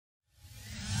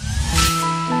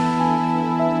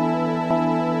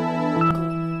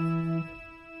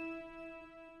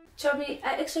Show me.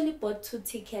 I actually bought 2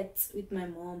 tickets with my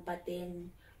mom, but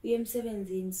then we am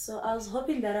 17, so I was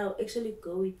hoping that I'll actually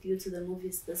go with you to the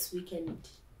movies this weekend.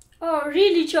 Oh,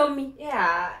 really, Chomi?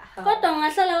 Yeah. Kodwa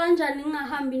ngahlala kanjani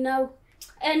ngingahambi nawe?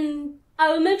 And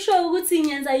I will make sure ukuthi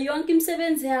ngiyenza yonke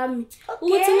imisebenzi yami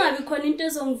ukuthi ngabi khona into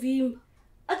ezongivimba.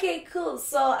 Okay, cool.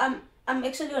 So I'm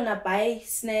actually gonna buy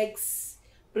snacks,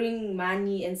 bring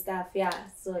money and stuff. Yeah,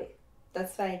 so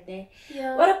that's fine. Eh?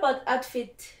 Yeah. What about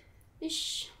outfit?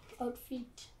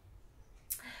 Outfit.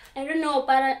 I don't know,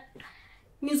 but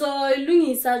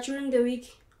ngizoyilungisa during the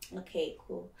week. Okay,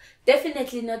 cool.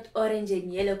 Definitely not orange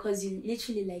and yellow because you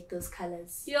literally like those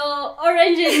colors. Yo,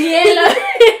 orange and yellow.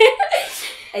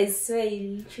 I swear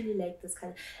you literally like those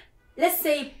colors. Let's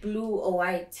say blue or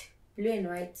white. Blue and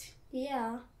white.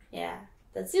 Yeah. Yeah,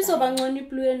 that's This over only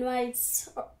blue and white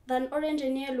than orange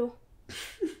and yellow.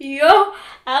 Yo,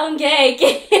 I'm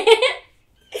gay.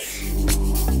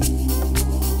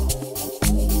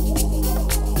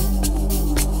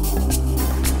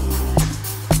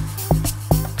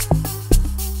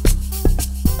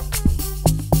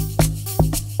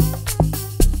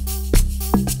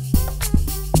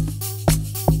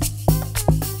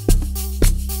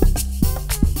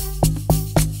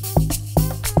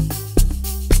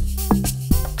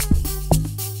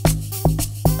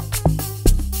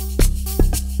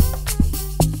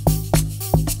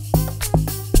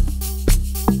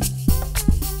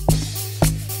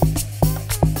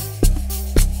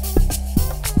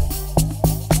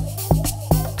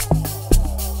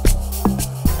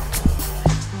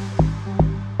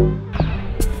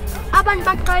 Abantu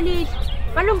baqalile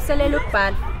balungiselela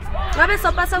ukubhala ngabe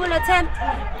sopasa kule 10.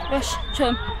 Yosh,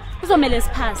 Chom, kuzomela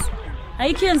siphase.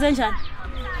 Ayikho yenze njani?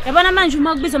 Yabona manje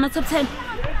uma kubizwa ama top 10,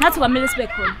 nathi kwamele sibe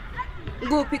khona.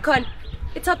 Kuphi khona?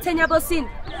 I-top 10 yabo Sindi.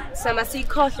 Sama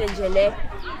siyikhohle nje le.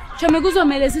 Chom,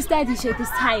 kuzomela si study shit this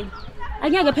time.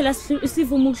 Angeke phela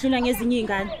sivuma ukudlula ngezinye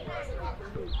izingane.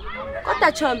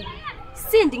 Kodwa Chom,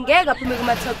 Sindi ngeke aphume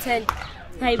kuma top 10.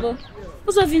 Hayibo.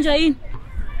 Uzovinjwa yini?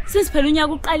 Since phela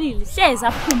unyaka uqalile, hleze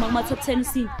aphuma kuma top 10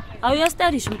 Sindi.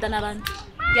 Awuyastudy umntana abantu.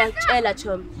 Ngiyakutshela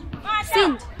Chom.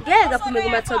 Sindi ngeke aphume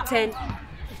kuma top 10.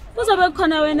 Uzobe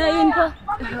khona wena yini pho?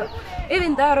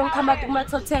 Even though I don't come back kuma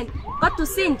top 10, kodwa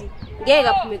Sindi ngeke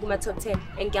aphume kuma top 10.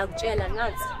 Ngiyakutshela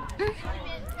ngathi.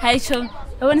 Hayi Chom,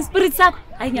 yabona spirit sakho?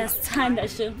 Hayi ngiyasithanda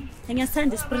Chom.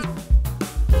 Ngiyasithanda spirit.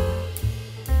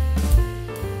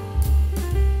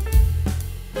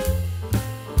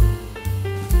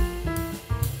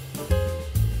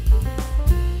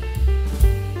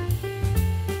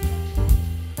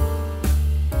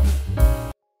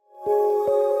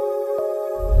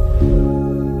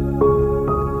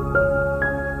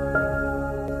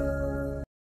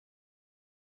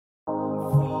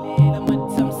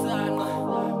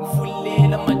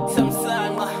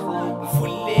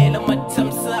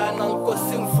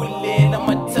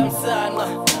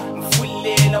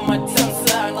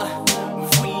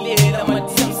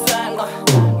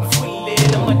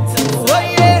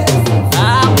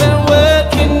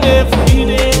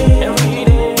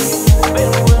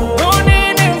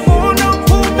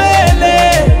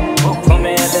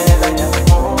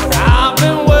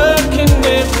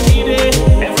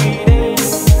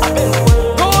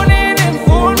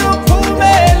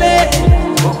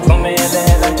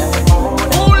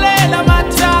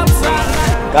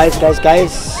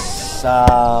 Guys,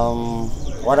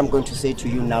 what I'm going to say to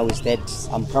you now is that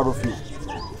I'm proud of you.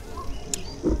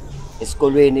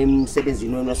 Esikolweni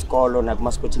emsebenzini wesikolo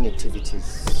nakuma sporting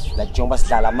activities like njengoba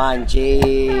sidlala manje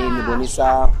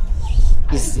nibonisa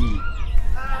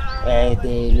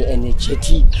the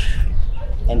energetic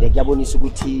and kuyabonisa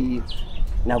ukuthi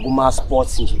nakuma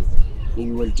sports nje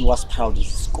you will do us proud as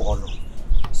isikolo.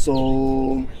 So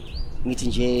ngithi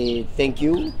nje thank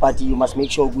you, but you must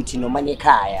make sure ukuthi noma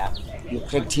nekhaya you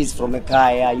practice from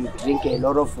ekhaya, you drink a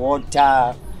lot of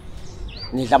water,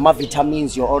 nidla ama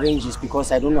vitamins, your oranges,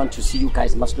 because I don't want to see you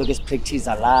guys must look as practice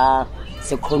la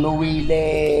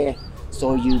sekhonowile.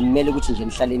 So you mele ukuthi nje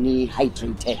nihlale ni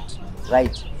hydrated,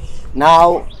 right?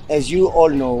 Now as you all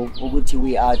know ukuthi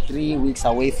we are 3 weeks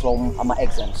away from our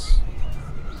exams.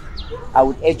 I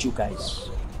would urge you guys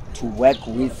to work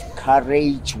with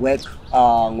courage, work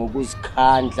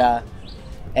ngokuzikhandla,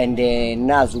 and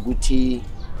nazi ukuthi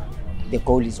the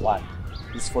goal is one.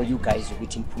 It's for you guys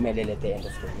ukuthi niphumelele at the end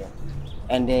of the year.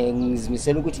 And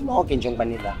ngizimisela ukuthi nonke njengoba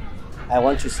nila, I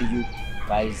want to see you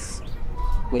guys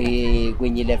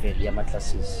kwenye level yama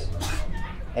classes,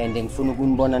 and ngifuna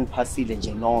ukunibona niphasile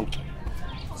nje nonke.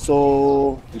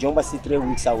 So njengoba si 3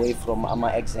 weeks away from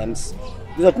our exams,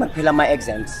 kuzothi makuphela ama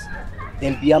exams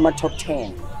there'll be ama top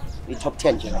 10. The top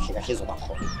 10 nje kahle kahle ezoba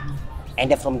khona.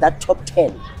 and from that top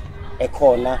 10 a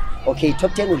corner, okay,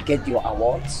 top 10 will get your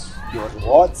awards, your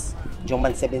rewards,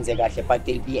 but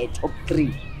there'll be a top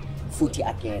 3 footy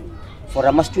again for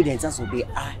our students as will be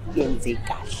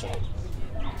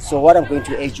so what I'm going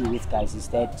to urge you with, guys, is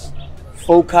that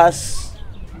focus,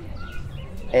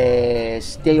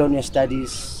 stay on your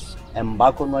studies,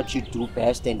 embark on what you do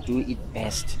best and do it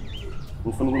best.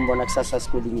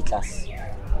 Class,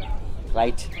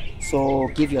 right? So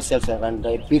give yourselves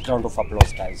a big round of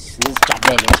applause, guys. So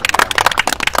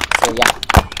yeah,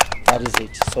 that is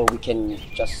it. So we can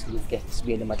just leave this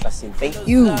in my class. Thank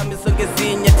you. I've been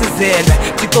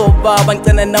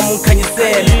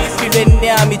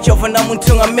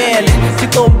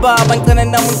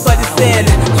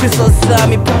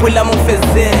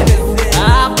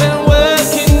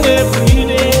working every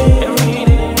day.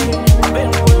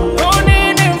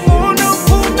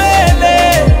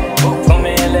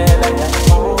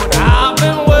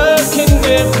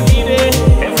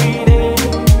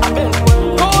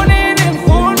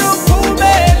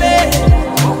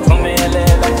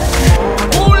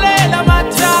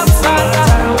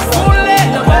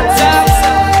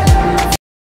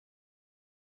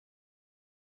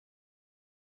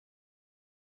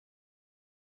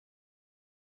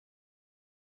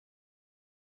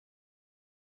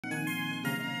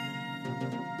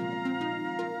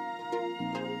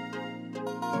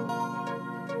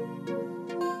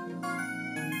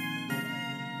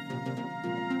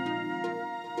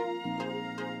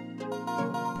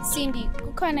 Cindy,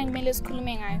 kukhona ngimele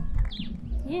sikhulume ngayo.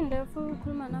 Yini leyo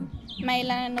ukhuluma nami?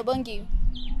 Mayelana noBongiwe.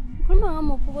 Ukhuluma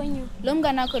ngamuphi uBongiwe? Lo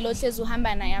mngane wakho lo hlezi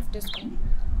uhamba naye after school.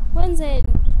 Wenzeni?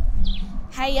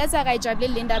 Hayi yazi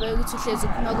akayijabuleli le ndaba yokuthi uhlezi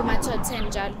uphuma kuma top 10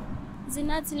 njalo.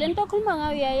 Zinathi lento okhuluma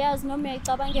ngayo uyayazi noma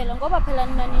uyayicabangela ngoba phela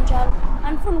nina ninjalo.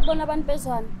 Anifuni ukubona abantu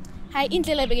bezwana. Hayi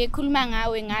indlela bekekhuluma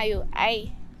ngayo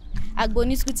ayi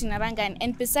akubonisi ukuthi nabangani,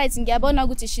 and besides ngiyabona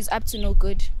ukuthi she's up to no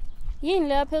good. Yini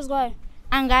leyo phezukwayo?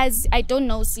 Angazi, I don't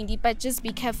know Cindy, but just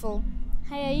be careful.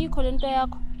 Hayi ayikho lento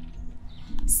yakho.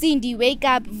 Cindy, wake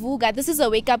up, vuka. This is a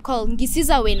wake up call.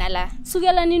 Ngisiza wena la.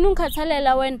 Sukela nini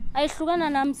ungikhathalela wena? Ayihlukana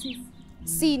nami sisi.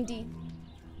 Cindy.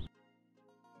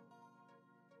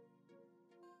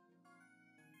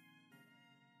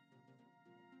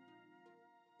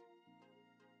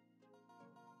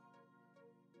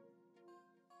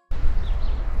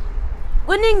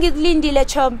 Kuningi kulindile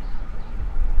chom.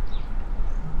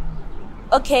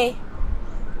 Okay.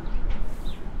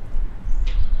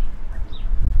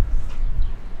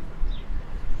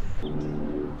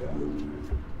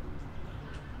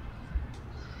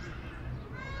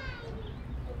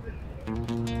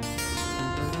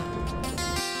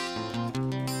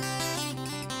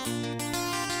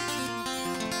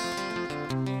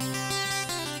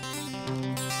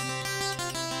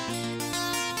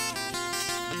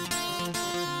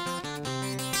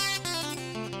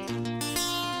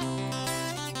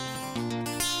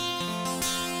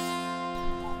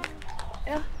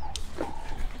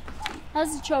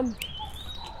 Azichom.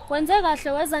 Wenze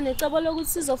kahle weza necebo lokuthi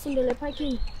sizofundela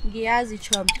eparking. Ngiyazi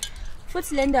chom.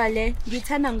 Futhi le nto le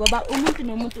ngithanda ngoba umuntu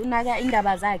nomuntu unaka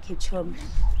indaba zakhe chom.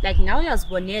 Like nawe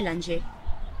uyazibonela nje.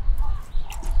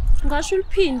 Ngasho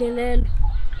uliphinde lelo.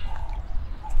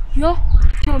 Yo,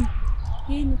 chom.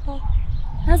 Yini pho?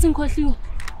 Yazi ngikhohliwe.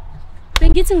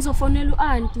 Bengithi ngizofonela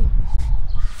uAunty.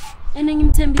 Ene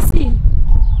ngimthembisile.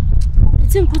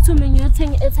 Ithi ngiphuthume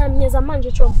ngiyothenga i-airtime nyeza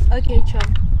manje chom. Okay chom.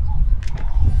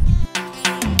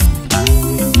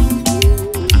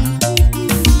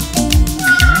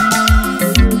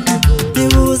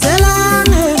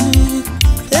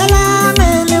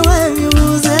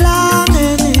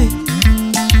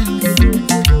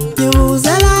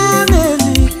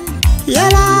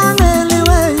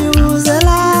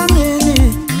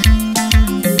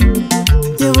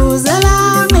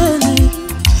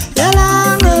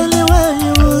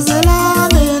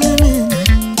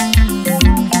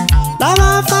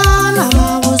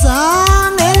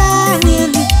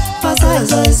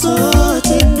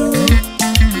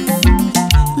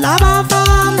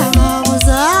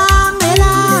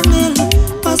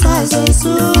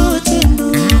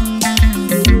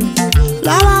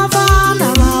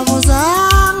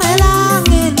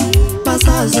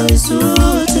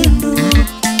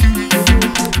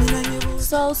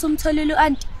 So sumtholile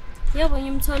uAunty? Yebo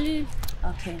ngimtholile.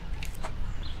 Okay.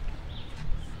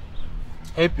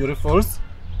 Hey beautifuls.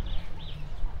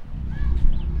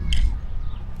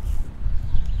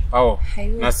 Awo,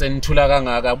 nasenithula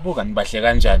kangaka buka nibahle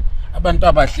kanjani. Abantu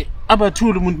abahle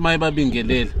abathula umuntu maye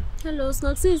babingelela. Hello,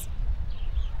 singakusiza?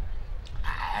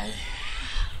 Hayi.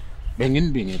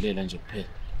 Benginibingelela nje kuphela.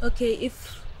 Okay, if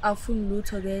awufuni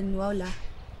lutho then wawla.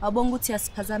 Awubonga ukuthi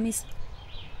yasiphazamisa.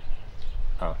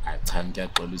 Cha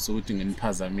ngiyaxolisa ukuthi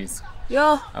nginiphazamisa.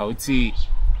 Yo, Awuthi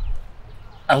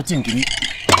ngini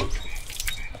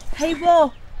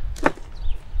hayibo.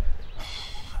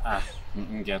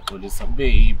 Ngiyaxolisa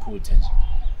kube yiphutha nje.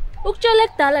 Ukutshela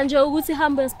ekudala nje ukuthi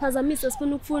ihambe yasiphazamisa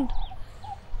sifuna ukufunda.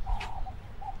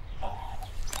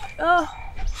 Oh.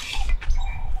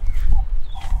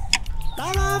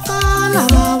 Labafana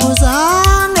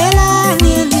babuzangela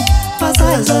ngili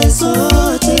basaza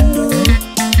isothendu.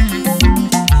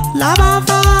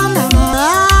 Labafana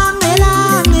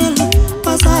babangela ngili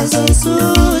basaza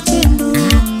isothendu.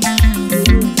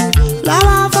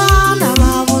 Labafana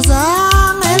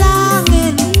babuzangela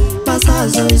ngili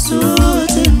basaza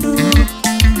isothendu.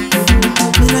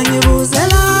 Mina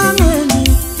ngibuzela ngili,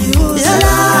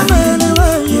 ngibuzela ngili,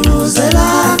 ngibuzela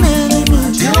ngili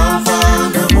manje.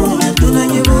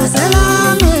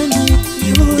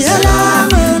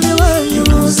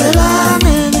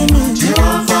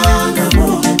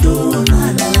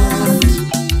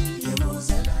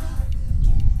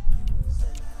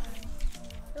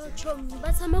 Chomi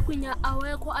bathi amagwinya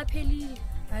awekho aphelile.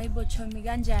 Hayibo Chomi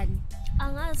kanjani?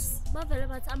 Angazi bavele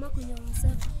bathi amagwinya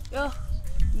ngasekho. Yo,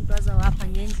 umntwaza wapha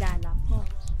ngendlala pho.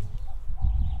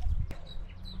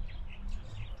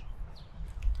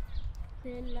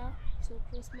 Then la, so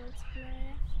cross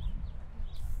multiplier.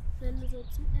 Then there's a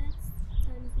 2x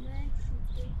times 9 is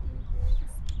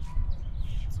 18x.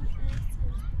 2x times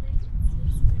 3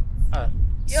 is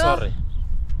 6x. Sorry.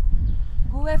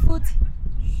 Kuwe futhi.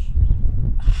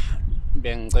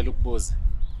 Bengicela ukubuza.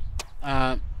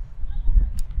 Are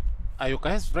you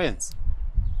guys friends?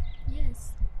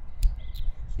 Yes.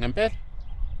 Ngempela?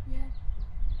 Yeah.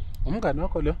 Umngane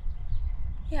wakho lo?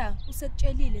 Yeah,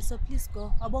 usekutshelile so please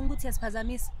go. Awubonga ukuthi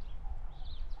yasiphazamisa.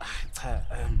 Cha,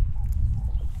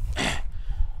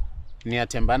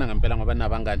 niyathembana ngempela ngoba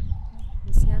nabangani.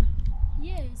 Ngiyami.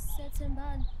 Yes,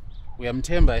 sethembana.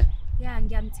 Uyamthemba? Yeah,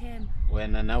 ngiyamthemba.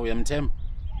 Wena nawe uyamthemba?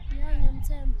 Yeah,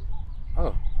 ngiyamthemba.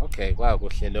 Oh, okay,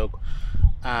 kwakuhle lokho.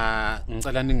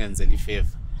 Ngicela ningenzele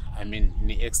ifavor. I mean,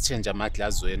 ni exchange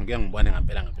amaglass wenu kuye ngibone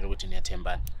ngempela ukuthi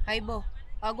niyathembana. Hayibo,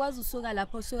 akwazi usuka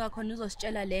lapho usuka khona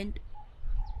uzositshela lento.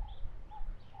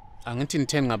 Angithi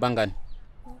nitheni ngabangani?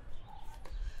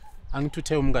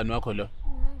 Angithuthe umngane wakho lo.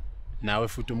 Nawe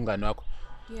futhi umngane wakho.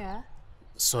 Yeah.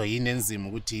 So yini enzima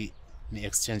ukuthi ni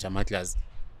exchange amaglass?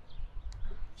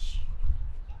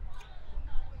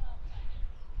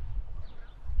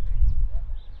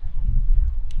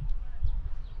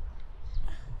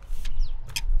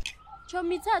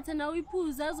 Chomi thathe na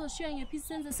uyiphuza azoshiya ngephisi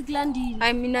senze sikulandile.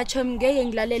 Hayi mina Chomi ngeke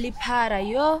ngilalela iphara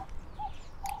yo.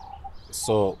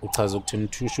 So uchaza ukuthi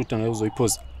mthushuta ngeke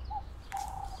uzoyiphuza?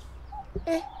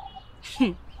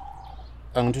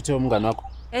 Angithuthe umngane wakho.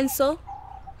 And so?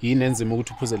 Yini enzima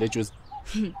ukuthi uphuze le juice?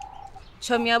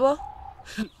 Chomi yabo?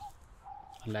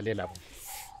 Lalela bo.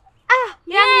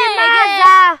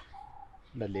 Ngiyamnikeza.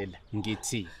 Lalela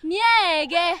ngithi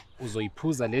Miyeke.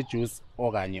 uzoyiphuza le juice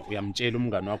okanye uyamtshela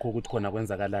umngane wakho ukuthi khona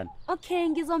kwenzakalani? Okay,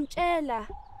 ngizomtshela.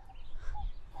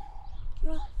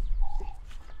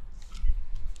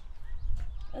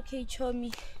 Okay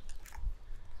Chomi.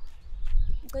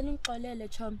 Ngicela ngixolele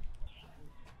Chomi.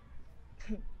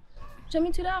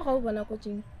 Chomi thula go bona ko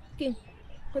jing. Ke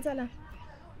go tsala.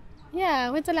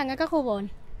 Yeah, wetsela ngaka go bona.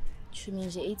 Chomi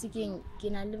nje ethi ke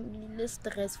na le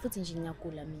stress futhi nje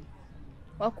ngiyagula mina.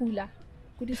 Wakula.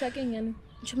 Kudisa ke ngene.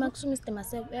 Chomi akusumi Mr.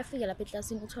 Maseko uyafika lapha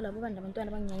eklasini uthola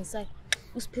abantwana abanginyanyisayo.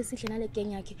 Usiphesihle nale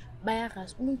gang yakhe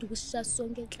bayaras umuntu kushisha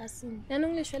sonke eklasini.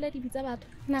 Nanongishwela dibitsa batho.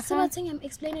 Sebathi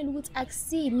ngiyam-explainela ukuthi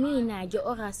akusimi ke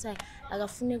orasayo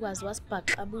akafune kwazi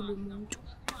wasibhaqabula umuntu.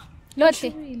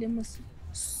 Lohle.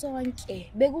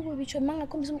 Sonke bekukubi Chomi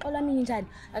mangakhombisa umqolo wami njani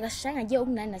akashanga ke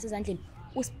okunani nasezandleni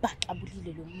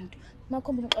usibhaqabulile lo muntu.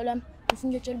 Makhomba umqolo wami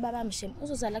ufuna ukutshela ubaba mshem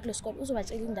uzozala kule sikole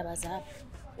uzobatshela indaba zabo.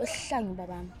 Ohlangi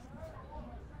babami.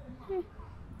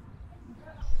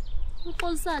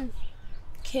 Uxolisana.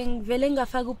 King vele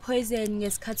ngafaka upoison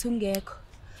ngesikhathi ungekho.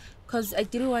 Because I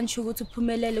didn't want you to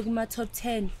uphumelele kuma top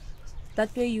 10.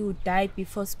 That way you would die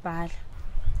before Sabc.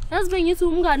 Yazi bengithi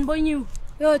umngani bonyiwe.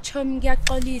 Yo Chomi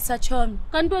ngiyaxolisa Chomi.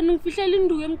 Kanti wena ungifihlela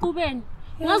induku emqubeni.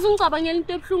 Ngazi ungicabangela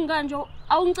into ebhlungu kanje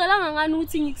awungicelanga ngani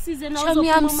ukuthi ngikusize na Chomi,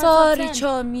 I'm sorry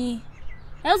Chomi.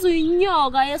 Yazi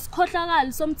uyinyoka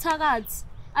yesikhohlakali somthakathi.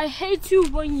 I hate you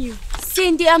bonyiwe.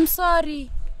 Cindy, I'm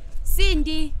sorry.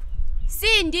 Cindy.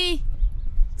 Cindy.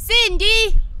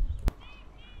 Cindy.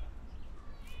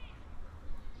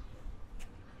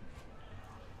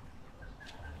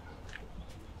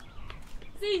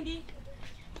 Cindy.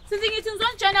 Sithi ngithi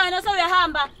ngizonjana wena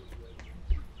sewuyahamba.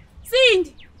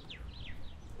 Cindy.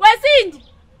 Cindy.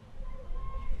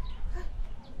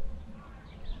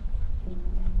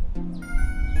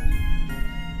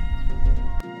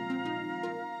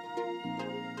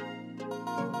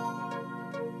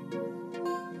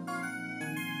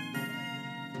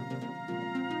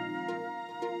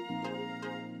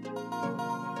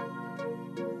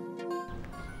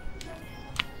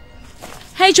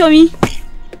 Hey Jomi.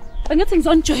 Bengithi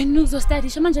ngizonjoin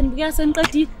ukuzostudisha manje nibukela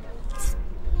seniqedile.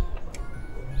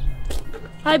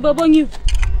 Hayi Bonyiwe.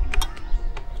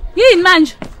 Yini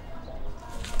manje?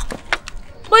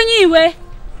 Bonyiwe.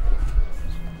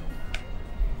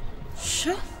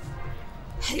 Sho.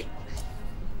 Hey.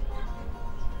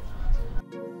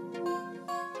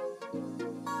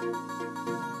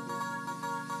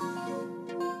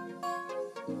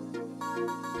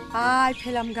 Hayi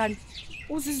phela mngani.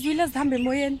 Uzizwile zihambe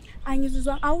emoyeni.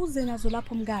 Angizizwa awuze nazo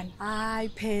lapho mngani. Hayi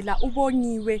phela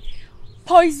ubonyiwe.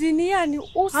 Poison yani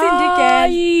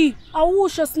usindigele.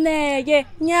 Awusho Sineke.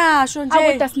 Nyasho nje.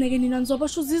 Akoda Sineke nina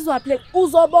nizobosha uzizwa phela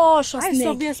uzoboshwa Sineke.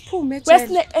 Hayi sobuye siphume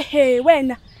ejele.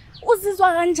 Wena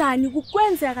uzizwa kanjani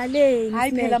kukwenzakaleni?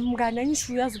 Hayi phela mngani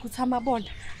angisho uyazi ukuthi amabona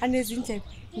anezindlebe.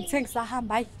 Ngithe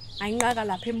ngisahamba hayi ayinqaka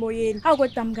lapha emoyeni.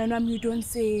 Akoda mngani wami you don't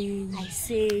say. I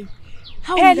say.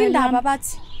 Phela indaba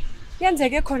bathi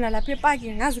yenzeke khona lapha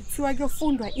eparking ngazi kuthiwa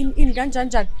kuyofundwa in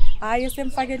kanjani. Hayi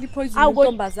esemfakela ipoison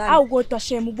intombazana. Awukodwa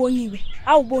shem ubonyiwe.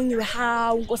 Awubonyiwe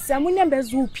hawu Nkosi yami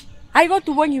unyembeza uphi? Hayi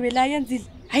kodwa ubonyiwe la yenzile.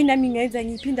 Hayi nami ngenza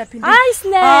ngiphinda. Hayi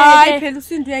Sineke. Hayi phela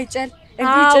uSindi uyayitshela.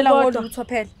 Engiyitshela ngolutho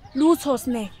phela. Lutho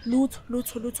Sineke.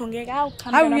 Lutho ngeke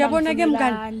awuchama. Hayi uyabona ke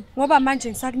mngani ngoba manje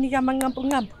ngisakunika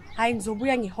amanqampu. Hayi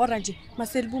ngizobuya ngihora nje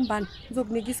maselibumbana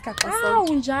ngizokunika isigaxa sonke.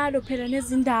 Hawu njalo phela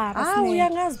nezindaba Sineke. Hayi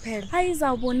uyangazi phela. Hayi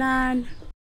izawubonana.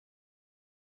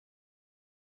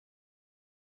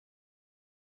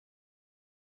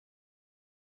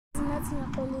 Ngathi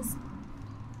ngiyaxolisa.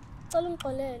 Cela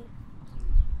ungixolele.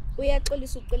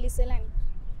 Uyaxolisa uxoliselani?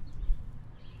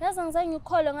 Yazi ngizange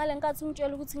ngikholwe ngale nkathi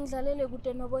ungitshela ukuthi ngidlalele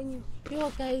kude noBonyiwe.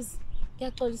 Yo guys,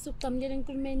 ngiyaxolisa ukuqhamukela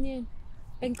enkulumeni yenu.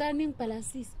 Bengicela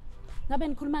ningibhalasise. Ngabe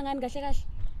nikhuluma ngani kahle?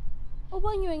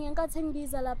 uBonyiwe ngenkathi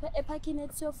engibiza lapha eparkini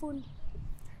ethi siyofunda.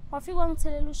 Wafika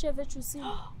wangithelela usheve ejusini.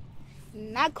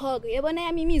 Nakho-ke yabona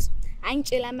yami imizwa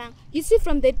angitshela manga. You see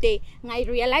from that day I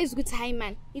realize ukuthi hayi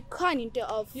man ikhona into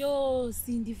of yo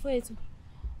Sindi fethu.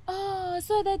 Oh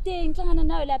so that day ngihlangana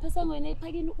nawe lapha esangweni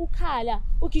ephakini ukhala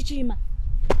ugijima.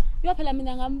 Yo phela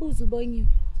mina ngambuza uBonyiwe.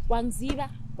 Wangiziba,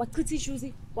 wachitha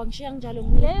ijuzi, wangishiya njalo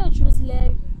ngini. Leyo juice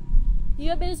leyo.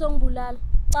 Iyo bezongibulala.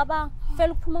 Cabanga,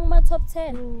 fela ukuphuma kuma top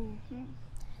 10.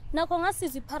 Nakho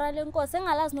ngasizwa iphara lenkosi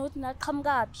engalazi nokuthi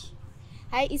naqhamukaphi.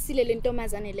 Hayi isile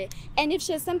lentombazane le. And if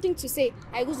she has something to say,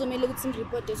 ayikuzomela ukuthi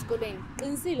ngireport esikoleni.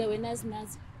 Qinisile wena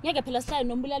zinazi. Ngeke phela sihlale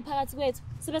nombulali phakathi kwethu.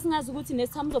 Sibe singazi ukuthi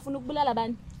nesithamu uzofuna ukubulala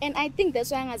abantu. And I think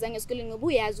that's why angazange esikoleni ngoba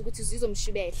uyazi ukuthi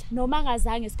uzizomshibela. Noma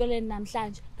angazange esikoleni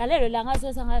namhlanje. Ngalelo la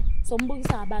ngazoza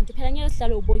ngasombukisa ngabantu. Phela ngeke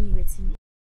sihlale uBonyiwe thina.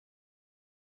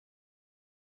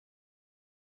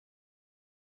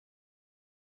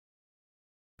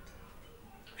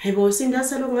 Hayibo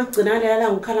sindaselo ngagcina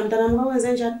la ngikhala mntanami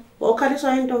kwawenze njani?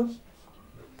 Wakhaliswa into.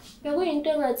 Bekuyinto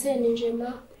engatheni nje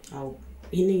ma. Awu,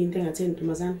 yini into engatheni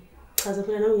ntombazana? Chaza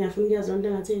phela nawe ngiyafuna ukuyazi into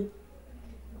engatheni.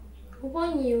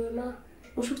 uBonyiwe ma.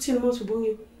 Usho ukuthini manje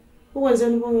uBonyiwe?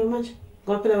 Ukwenzeni uBonyiwe manje?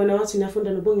 Ngoba phela wena wathi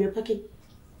niyafunda noBonyiwe ephakini.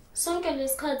 Sonke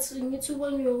lesikhathi ngithi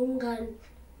uBonyiwe umngani.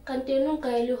 Kanti yena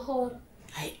ungayeli ihora.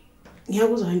 Hayi,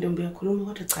 ngiyakuzwa intombi yakhuluma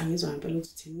kodwa cha ngizwa ngempela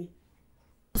ukuthi uthini mina.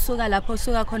 Usuka lapho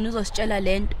usuka khona uzositshela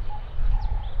lento.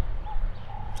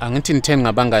 Angithi nitheni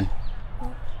ngabangani?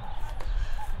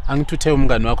 Angithuthe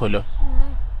umngani wakho lo.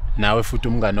 Nawe futhi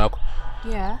umngani wakho.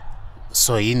 Yeah.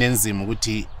 So yini enzima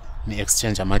ukuthi ni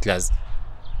exchange ama class?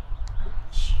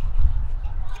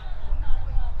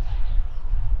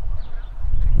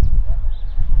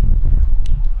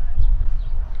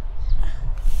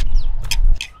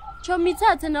 Chomi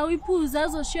thathe na uyiphuza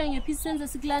azoshiya ngephisi senze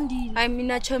sikulandile. Hayi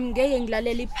mina Chomi ngeke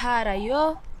ngilalela iphara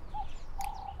yo.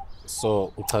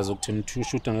 So uchaza ukuthi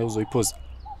nithushuta ngeke uzoyiphuza?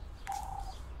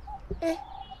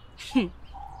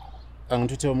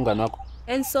 Angithuthe umngani wakho.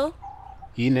 And so?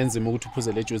 Yini enzima ukuthi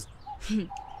uphuze le juice?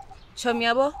 Chomi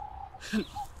yabo?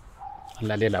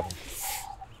 Lalela bo.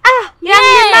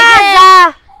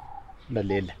 Ngiyalimaza.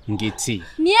 Lalela ngithi.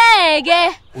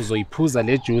 Ngiyeke. Uzoyiphuza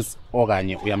le juice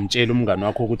okanye uyamtshela umngani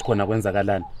wakho ukuthi khona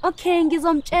kwenzakalani? Okay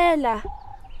ngizomtshela.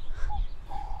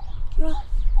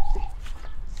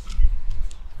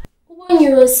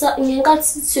 uBonyiwe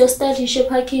ngenkathi siyostudisha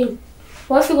eparkini.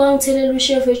 Wafika wangithelela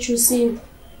usheve ejusini.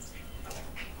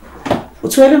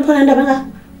 Uthwele mphona indaba nga?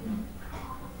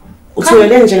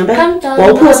 Uthwele nje ngempela?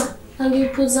 Wawuphuza?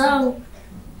 Angiyiphuzanga.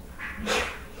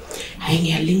 Hayi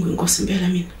ngiyalingwa inkosi impela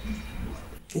mina.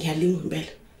 Ngiyalingwa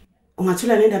impela.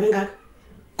 Ungathula nendaba engaka?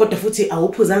 Kodwa futhi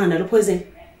awuphuzanga nalo poison.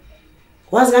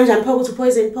 Wazi kanjani pho ukuthi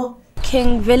poison pho?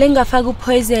 Ngivele ngafaka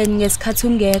upoison ngesikhathi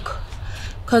ungekho.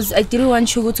 Because I didn't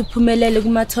want you ukuthi uphumelele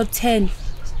kuma top 10.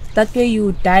 That way you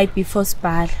would die before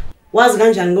sibhala. Wazi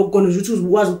kanjani ngokugona ukuthi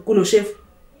uwazi kuno chef?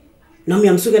 Noma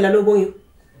uyamsukela lo bonyo?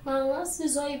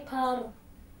 Mangasizwa iphara.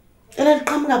 Ela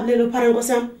liqhamuka bulelo phara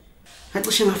inkosi yami.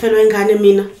 Acishe ngafelwa ingane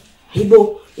mina.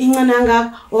 Yibo, incane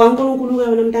angaka okaNkulunkulu ke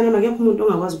wena mntana makepha umuntu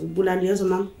ongakwazi ukubulala yezo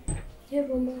mama.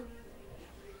 Yebo mama.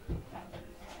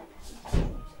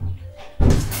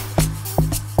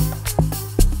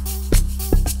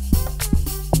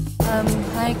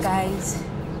 Hi guys.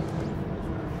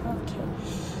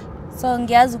 Okay. So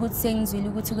ngiyazi ukuthi sengizwile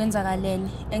ukuthi kwenzakaleni.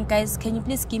 And guys, can you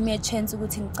please give me a chance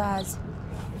ukuthi ngichaze?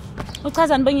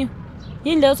 Uchazani bengiwe?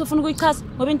 Yini leyo ufuna ukuyichaza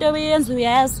ngoba into eyenza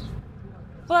uyayazi.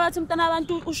 Bathi umntana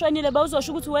abantu ushonile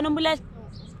bawuzosho ukuthi wena umbulali.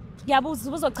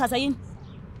 Ngiyabuza uzochaza yini?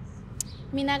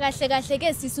 Mina kahle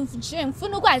ke sisi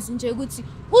ngifuna ukwazi nje ukuthi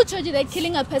who told you that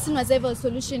killing a person was ever a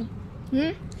solution?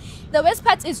 The worst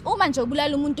part is uma nje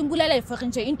ubulala umuntu umbulala for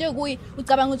nje into ekuyi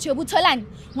ucabanga ukuthi uyobutholani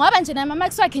ngoba nje na mama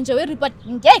kuswakhe nje we report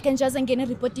ngeke nje azengene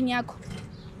reporting yakho.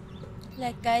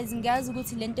 Like guys, ngiyazi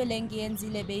ukuthi lento le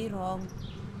ngiyenzile beyi wrong.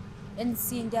 And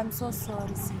Cindy, I'm so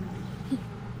sorry Cindy.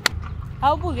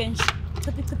 Awubuke nje.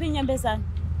 Chiphi inyembezana.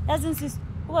 Yazi insisi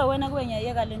kube wena kube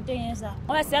ngiyayeka lento enyenza.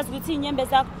 Ngoba siyazi ukuthi inyembe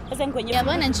zakho esengigwenye.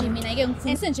 Yabona nje mina ke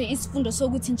ngifundise nje isifundo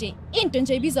sokuthi nje into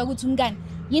nje ibizwa ukuthi umngane.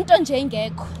 Yinto nje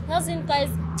engekho. Yazi guys,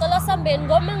 cela sambeni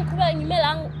ngoma ngiqhubeka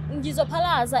ngimela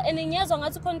ngizophalaza eningiyezwa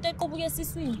ngathi khona into equbuke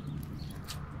esiswini.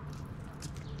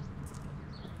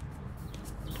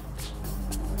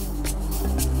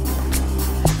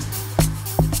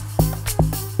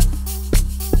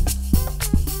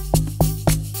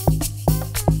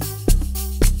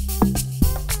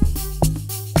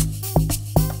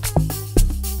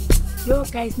 Yo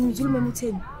guys, ngizulu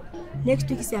memutheni. Next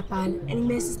week siyabhala and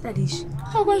ngimese studish.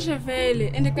 Awukwashe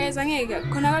vele and guys angeke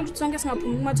khona abantu sonke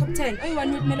singaphumi kuma top 10.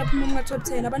 Oyi1 kumele aphume kuma top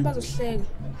 10 abantu bazosihleka.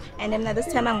 And mina this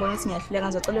time angibona ukuthi ngiyahluleka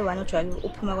ngizocela u1 ujwayele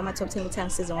uphuma kuma top 10 ukuthi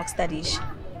angisize ngokustudish.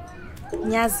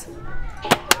 Ngiyazi.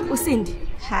 Usindi.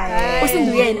 Hi.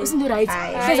 Usindi uyena, usindi right.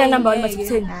 Hleza number 1 kuma top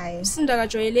 10. Usindi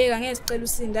akajwayeleka ngeke sicela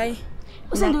usindi hayi.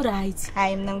 Usindi right.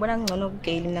 Hayi mina ngibona ngcono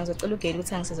kuGail mina ngizocela uGail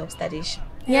ukuthi angisize ngokustudish.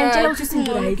 Ngiyantshela ukuthi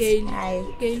usindi right. Hayi.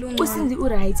 Usindi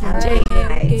right manje.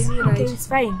 Okay, it's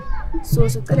fine. So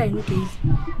socela yini uGail.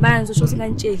 Manje usho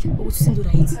singantshela ukuthi usindi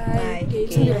right. Hayi.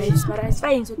 Usindi right, but it's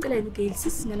fine. Socela yini uGail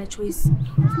sisingana choice.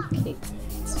 Okay.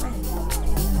 It's fine.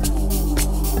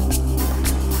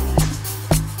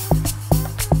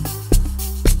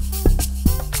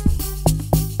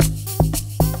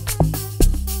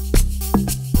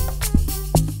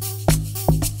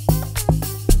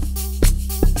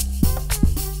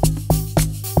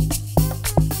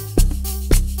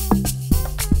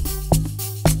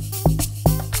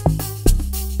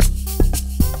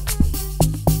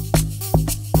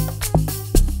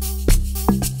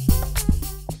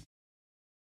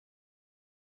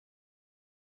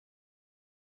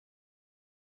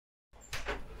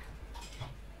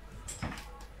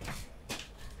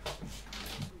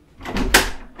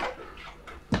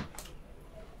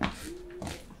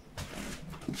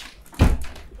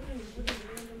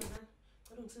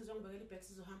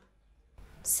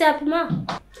 Siyaphuma.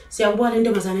 Siyabona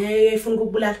intombazana yayifuna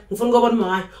ukubulala. Ngifuna ukubona uma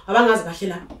wayo. Abangazi kahle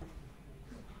la.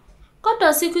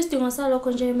 Kodwa sikho isidingo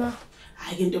salokho nje ma.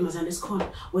 Hayi ke intombazana esikhona.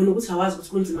 Wena ukuthi awazi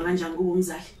ukuthi kunzima kanjani kuba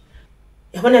umzali.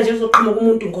 Yabona nje uzoqhamuka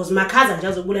umuntu ngozi makhaza nje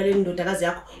azokubulalela indodakazi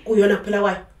yakho kuyona kuphela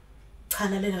kwayo. Cha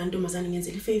lalela intombazana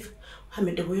ngiyenzela ifavor.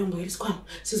 Uhambe ntobo uyongibuyela isikhwama.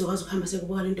 Sizokwazi ukuhamba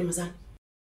sekubuka le ntombazana.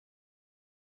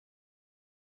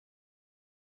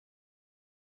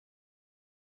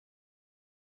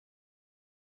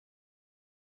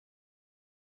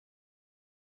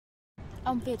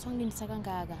 Awumfethu angindisa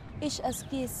kangaka. Ish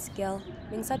askis girl,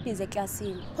 bengisabhize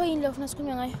eklasini. Pho yini le ufuna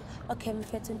sikhulume ngayo? Okay,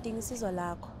 mfethu ndinga isizo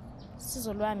lakho.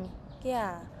 Sizo lwami.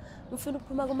 Yeah. Ngifuna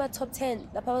ukuphuma kuma top 10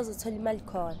 lapha bazothola imali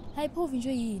khona. Hayi pho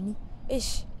nje yini?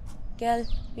 Ish. Girl,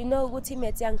 you know ukuthi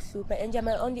imaths yangihlupha and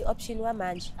my only option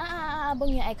wamanje.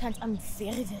 Bongi I can't. I'm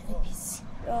very busy.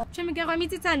 Chemi ke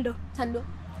kwamithi Thando.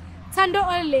 Thando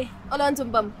ole. Olonto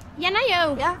mbam. Yana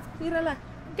yo. Yeah, firela.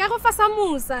 Ke go fasa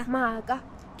Musa. Maka.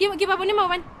 Ke ba bone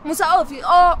maobane. Musa ofi.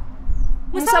 Oh.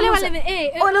 Musa le wale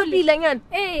Ola pila nyana.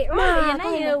 Yana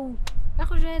yo. Ka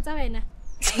go jetsa wena.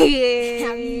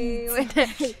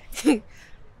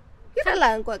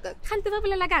 Firela nkwaka. Khante ba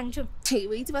bolela kang tjo?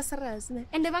 Wait ba serious ne.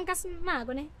 Ende banka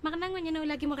semako ne. Magana ngwanyana o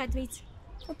la ke mo graduate.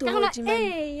 Ya,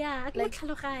 ya, ke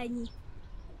tlhaloganye.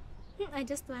 I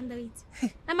just wonder it.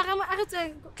 Amagamo a re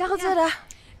Ka go tsela.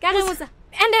 Ka re motsa.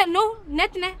 And no,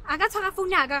 net ne, a ka tshwara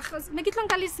phone ya ka. Ne ke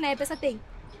tlonka le sniper sa teng.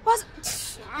 Was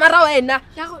mara wena.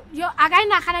 Ka go yo a ka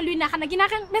ina gana le ina gana ke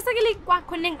nagana me se ke le kwa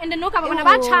khoneng and no ka ba bona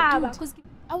ba tshaba cuz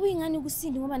awuyingani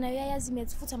kusindi ngoba nayo yayazi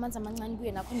methu futhi amanzi amancane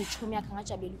kuye nakho nechomi yakhe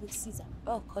ngajabela ukukusiza.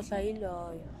 Oh khohla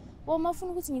yiloyo. Woma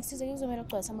ufuna ukuthi ngikusize kuzomela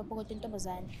ugcwasa amapokoti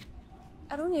entombazane.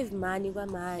 I don't have money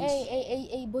kwamanje.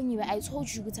 Hey, Bonyiwe, I told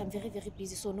you that I'm very, very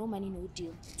busy, so no money, no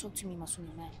deal. Talk to me,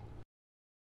 Masuni man.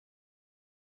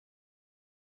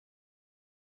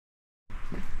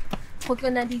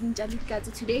 Khotlona di ntjali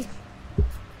katse today.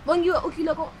 Bongiwe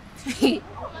ukiloko.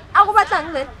 Ako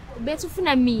batlang le. Bethu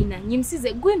ufuna mina,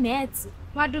 ngimsize kwi-maths.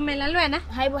 Wadumela le wena?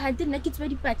 Hayibo hanti nna ke tswa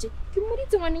dipatše. Ke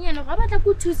moditse ngwanenyana ga batla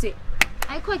go thuse.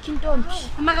 Ayikho kintombi.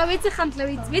 Mara wetse gantle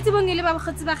wetse. Wetse bongile ba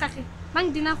bogotsi ba gage.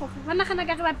 Bang dina go ba nagana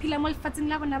ka re ba phila mo lefatseng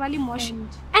la bona ba le mosh.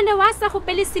 And wa sa go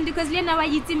pele sindi because le na wa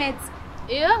yitse mets.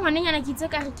 Ngwanenyana ke itse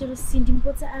ka re ke re sindi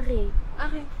mpotse a re.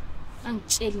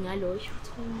 Angitsheli ngaloyo.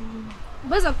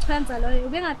 Bazokuthwenza loyo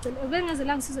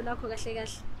ubengazela ngisizo lakho kahle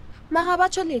kahle. Mara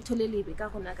batsho letho le lebe ka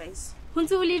gona guys.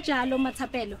 Huntse o le jalo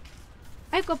mathapelo.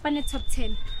 Ai kopane top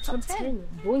 10. Top 10.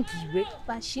 Bongiwe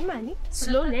bashimani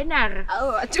slow learner.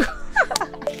 Oh atho.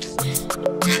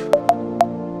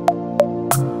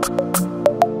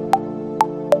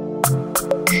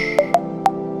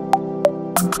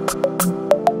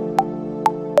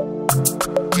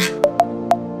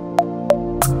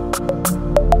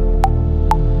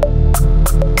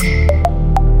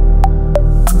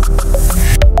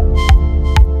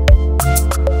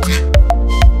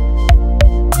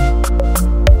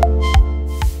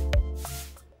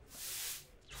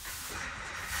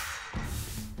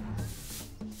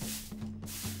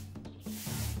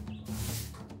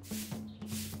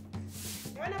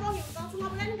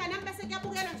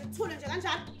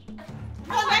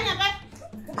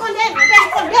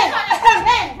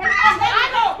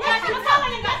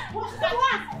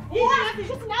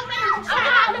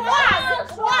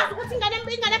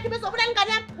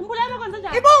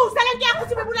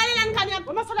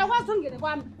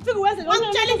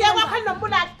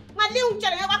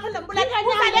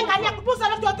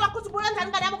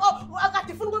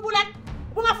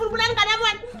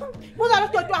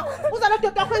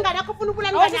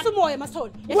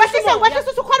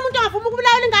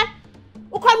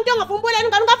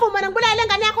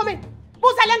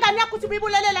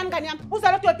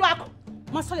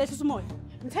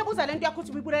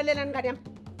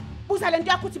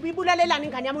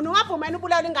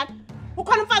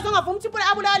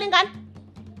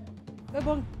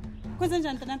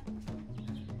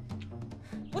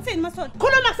 Uthini Masolo?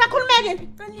 Khuluma kusakhulumeke.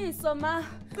 Qiniso ma.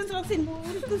 Qiniso lokuthini?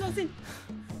 Qiniso lokuthini?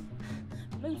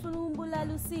 Bengifuna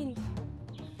ukumbulala uSindi.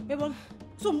 Yebo,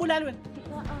 usumbulala wena.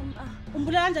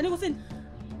 Umbulala kanjani kusini?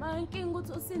 Ma inkinga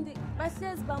ukuthi uSindi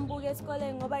bahlezi bambuka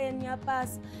esikoleni ngoba yena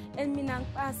ngiyapasa and mina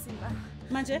ngipasi ma.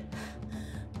 Manje?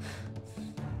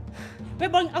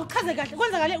 Yebo, akuchaze kahle.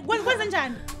 Kwenza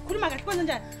njani? Khuluma kahle, kwenza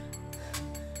njani?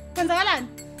 Kwenzakalani?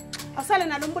 Awusale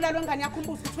nalo mbulalo wengane yakho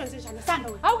umbuzo ukuthi wenze njani sanda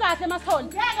wena. Awukahle Masolo.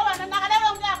 Ngeke wena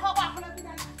nakaleyo ngiyakho kwakho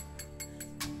lapha.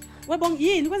 Webongi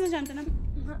yini kwenze njani mntana?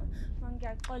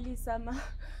 Mangiyaxolisa ma.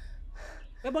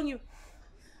 Webongiwe.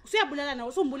 Usuyabulala nawe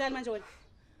usumbulala manje wena.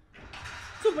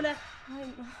 Usubulala.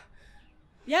 Hayi ma.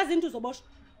 Yazi into uzoboshwa.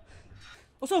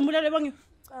 Usumbulala webongiwe.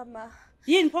 Cha ma.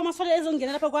 Yini pho Masolo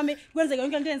ezongena lapha kwami kwenzeke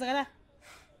yonke into eyenzakala?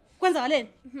 Kwenzakaleni?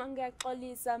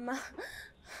 Mangiyaxolisa ma.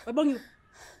 Webongiwe.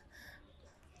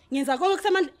 Ngenza konke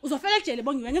kusemandla uzofela ejele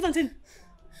Bongiwe ngizwa ngithini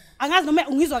angazi noma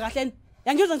ungizwa kahle ni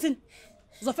yangizwa ngithini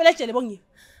uzofela ejele Bongiwe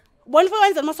ubona ufike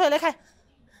wenza Masolo ekhaya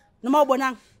noma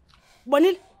ubonanga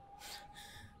ubonile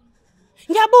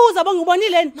ngiyabuza Bongiwe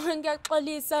ubonile ni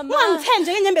ngiyaxolisa ma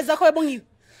ungangithenje ngenyembezi zakho webongiwe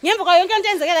ngemva kwayo yonke into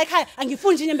eyenzekela ekhaya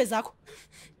angifunji inyembezi zakho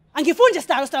angifunje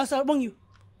stalo Bongiwe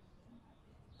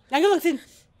yangizwa ngithini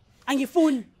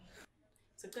angifuni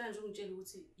sicela nje ungitshele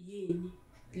ukuthi yini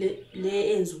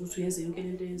le enza ukuthi uyenze yonke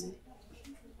lento yenze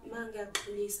Ma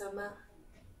ngiyaxolisa ma.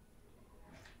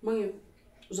 Bongiwe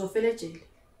uzofela ejele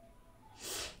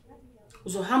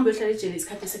uzohamba uhlala ejele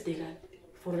isikhathi eside kahle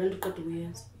for lento uqeda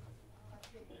ukuyenza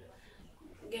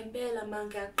Ngempela ma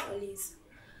ngiyaxolisa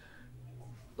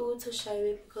ukuthi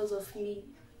ushaywe because of me.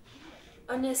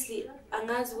 Honestly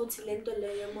angazi ukuthi lento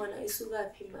leyo yemona isuka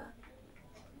phi ma.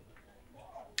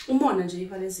 Umona nje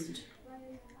ifa lezinto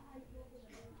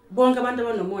bonke abantu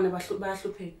abanomona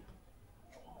bayahlupheka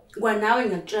kwanawe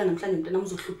ngiyakutshela namhlanje mntana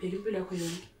uzohlupheka impilo yakho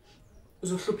yonke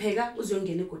uzohlupheka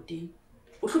uziyongena egodini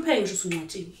uhlupheke ngisho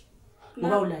usuncwathile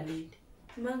ngoba ulalele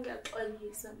Ma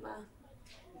ngiyaxolisa ma.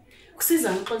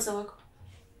 kusiza ngixolisa kwakho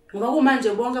Ngoba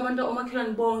kumanje bonke abantu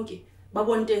omakhelwane bonke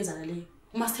babona into enzakaleyo.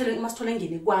 Uma sithola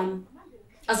engene kwami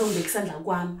azongibeka isandla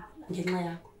kwami ngenxa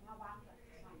yakho.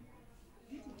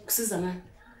 Kusiza ngani?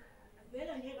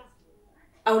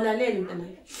 Awulaleli mntana.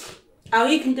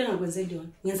 Awuyikho into engakwenzeli yona.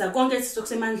 Ngenza konke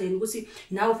esizokusemandleni ukuthi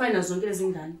nawe ufana zonke lezi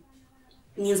ngane.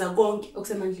 Ngenza konke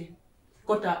okusemandleni.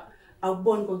 Kodwa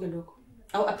awuboni konke lokho.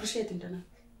 Awu appreciate mntana.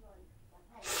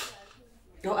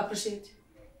 Awu appreciate.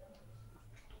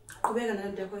 Qhubeka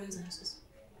nalento yakho yenzayo sisi.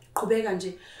 Qhubeka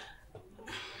nje.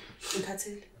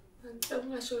 Ngikhathele. Ngicela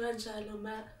ungasho kanjalo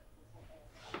ma.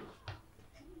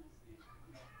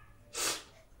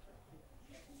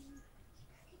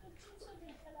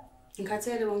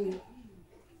 Ngikhathele bonke.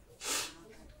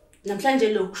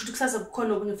 Namhlanje lo kusho ukuthi kusasa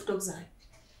kukhona okunye futhi okuzayo.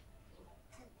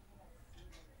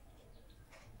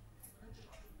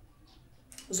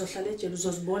 Uzohlala ejele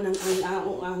uzozibona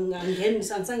angangeni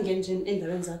ngisangene nje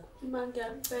endaweni zakho. Ma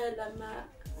ngiyacela ma.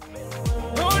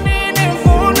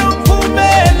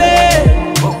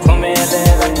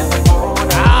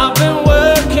 I've been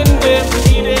working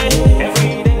every day.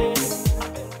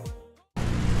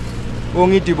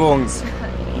 Bongithi bongs.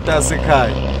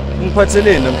 Utasekhaya.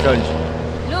 Ngiphatheleni namhlanje.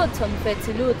 Lutho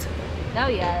mfethu lutho. Now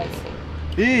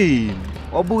uyazi.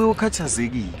 Wabuke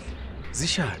ukhathazekile.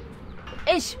 Zishani?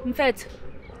 Mfethu.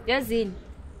 Yazini.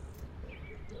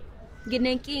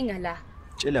 Nginenkinga la.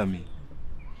 Tshela mina.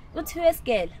 Uthiwe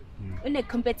Sigela. Une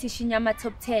competition yama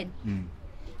top 10.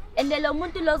 Ende lo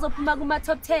muntu lo uzophuma kuma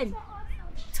top 10.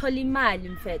 Thola imali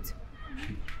mfethu.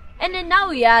 And now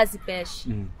uyazi Bash.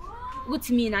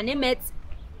 Ukuthi mina neMaths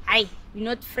hayi, we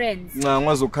not friends. Nca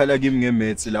ngazokhala kimi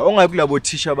ngeMaths la. Ongayi kulabo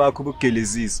thisha bakho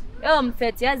bokugelezisa. Yo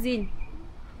mfethu yazini.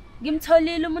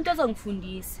 Ngimtholile umuntu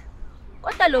ozongifundisa.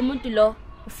 Kodwa lo muntu lo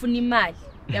ufuna imali,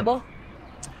 yabo?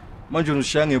 Manje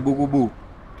ushaya ngebukubuku.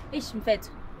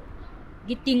 Mfethu.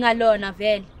 Ngidinga lona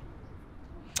vele.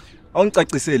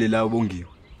 Awungicacisele la ubongiwe.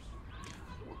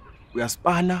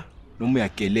 Uyaspana noma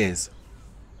uyageleza?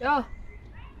 Yo.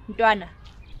 Mntwana.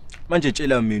 Manje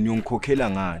tshela mina uyongikhokhela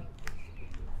ngani?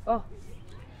 Oh.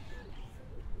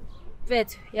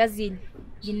 Mfethu, yazini,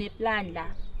 ngineplan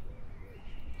la.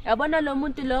 Yabona lo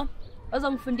muntu lo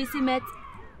ozongifundisa iMaths.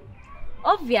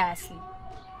 Obviously,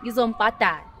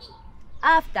 ngizombhadala.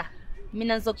 After,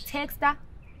 mina ngizokutexta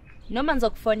noma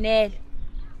ngizokufonela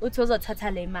uthi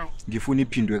uzothatha le mali. Ngifuna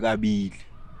iphindwe kabili.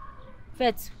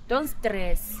 Mfethu, don't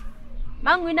stress.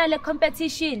 Mangwina le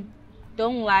competition,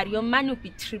 don't worry, your money will be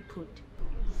tripled.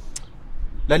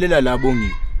 Lalela la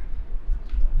bongiwe.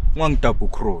 Ungangidouble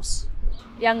cross.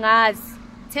 Yangazi,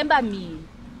 themba mina.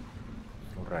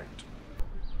 Alright.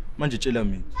 Manje tshela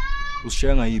mina,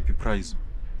 usishaya ngayiphi prize?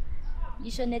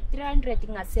 Ngisho ne300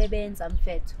 ingasebenza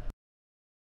mfethu.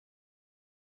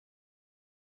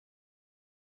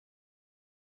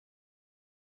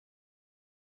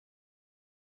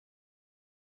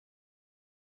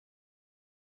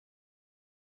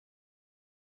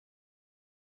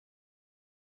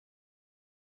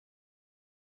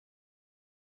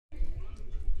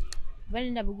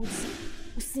 Vale ndaba ukuthi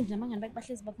usindla mangani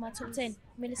bahlezi bakuma top 10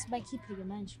 kumele sibakhiphe ke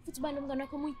manje futhi bani umngane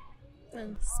wakho omunye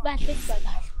sibahle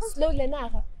sibakahle slow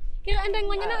lenaka ke anda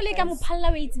ngonyana ule ka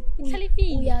mophala wait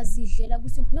ithalifile uyazidlela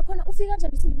kusindi nakhona ufika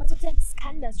kanjani usindi ma top 10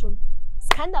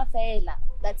 sikhanda fela,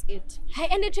 that's it. Hi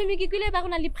and the tremi kile ba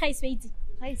kuna le price wait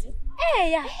price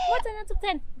yeah what's an top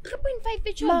 10 3.5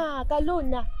 petrol Ma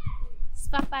kalona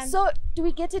Spafan. So do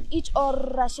we get it each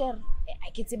or share? I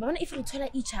get it but if we thola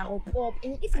each aro pop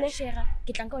and if we share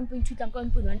ke tlanka 1.2 tlanka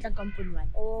 1.1 tlanka 1.1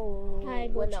 oh hi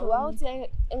bona wa utse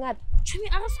engathi chumi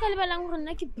akasuka lebalang gore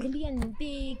nna ke brilliant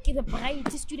ke the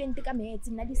bright student ka Maths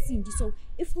nna le Sindi so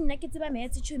if nna ke tseba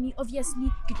Maths chumi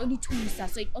obviously ke tlo dithusa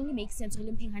so it only makes sense re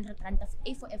le paying 100 rand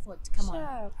A for effort come on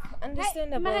sure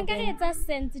understandable mara ka etsa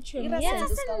sense chumi yes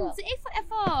sense A for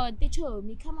effort the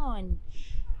chumi come on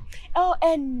oh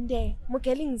and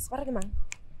Mogelings para ke mang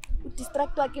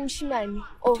distract wa ke mshimane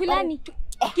oh Thulani ke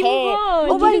mo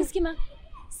Mogelings ke mang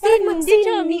Sindi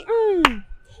chumi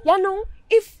ya no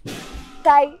if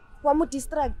guy wa mo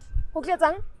distract go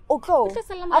tletsang o tlo a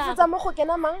fetsa mo go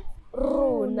kena mang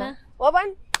rona wa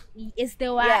ban is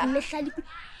the one le hlali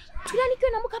Thulani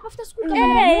ke na mo cup after school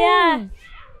yeah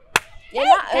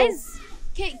guys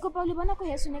okay go ba le bona go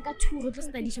heso ne ka 2 re tlo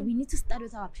study we need to start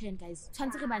with our plan guys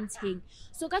tshwantse re bantsheng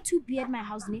so ka 2 be at my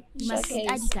house ne we must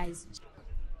study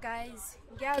guys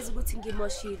ngiyazi ukuthi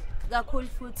ngimoshile kakhulu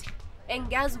futhi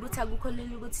engiyazi ukuthi akukho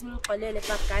leli ukuthi ningixolele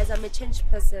but guys I'm a changed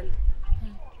person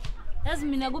yazi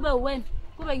mina kube wena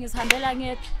kube ngisihambela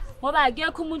ngedwa ngoba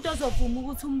akekho umuntu ozovuma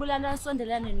ukuthi umbulala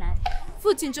asondelane naye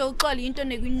futhi nje uxolo into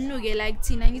nekunuke like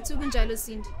thina ngithi kunjalo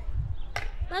Sindi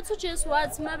bathi ujesu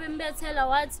wathi uma bembethela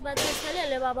wathi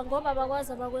bathethelele baba ngoba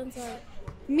bakwazi abakwenzayo.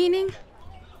 Meaning?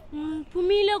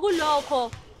 Phumile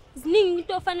kulokho. Ziningi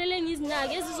into ofanele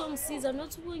ngizinake ezizongisiza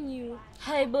not ubunyiwe.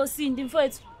 Hayi bo Sindi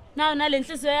mfowethu. Nayo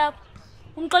nalenhliziyo yakho.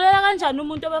 Umxolela kanjani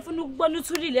umuntu obafuna ukubona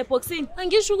uthulile eboxini?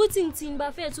 Angisho ukuthi ngithini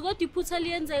bafethu kodwa iphutha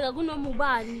liyenzeka kunoma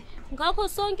ubani. Ngakho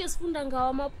sonke sifunda ngawo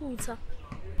amaphutha.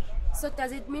 So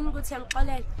does it mean ukuthi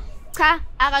uyangixolela? Cha,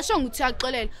 akashongo ukuthi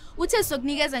uyaxolela. Uthe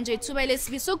sokunikeza nje ithuba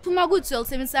lesibili sokuphuma kuthi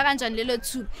uyolisebenzisa kanjani lelo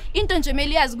thuba. Into nje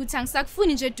kumele uyazi ukuthi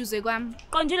angisakufuni nje eduze kwami.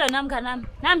 Qondile nami kanami.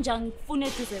 Nami nje ngifuna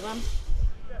eduze kwami.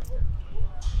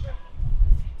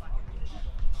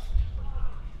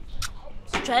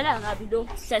 Jwayela ngabi lo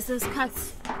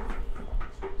sesikhathi.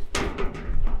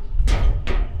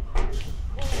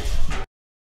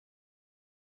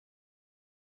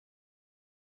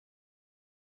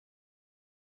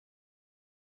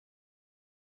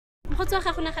 Mkhotso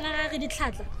ga gona gana re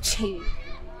ditlhatla.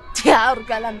 Ya re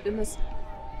kala mpemos.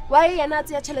 Why yena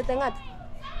tse ya tšhelete ngata?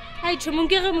 Ai tshomong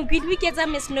ke re mo kwidi ke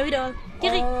Miss Know-it-all.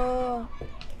 Ke re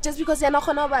just because yana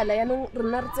khona bala yana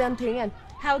rena re tse nteng yana.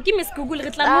 How ke Miss Google re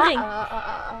tla mo reng?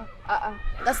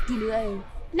 Ka skili ya eng.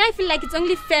 Now I feel like it's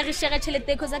only fair re share tšhelete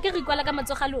because ke re kwala ka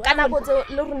matsogalo. Kana go tse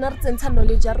le rena re tsentsha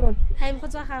knowledge ya rona. Hai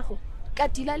mkhotso ga gago. Ka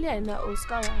dila le yena o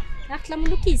ska wa. Ga tla mo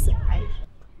lokisa.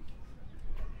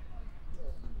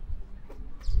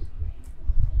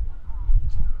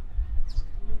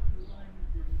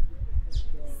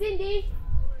 Cindy,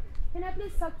 can I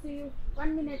please talk to you?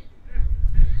 1 minute.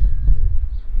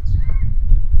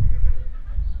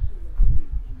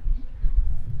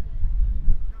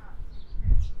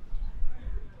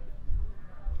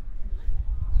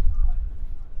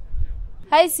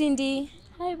 Hi Cindy.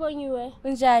 Hi Bonyiwe.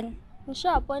 Unjani?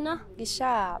 Ngishap wena?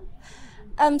 Ngishap.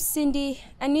 Cindy,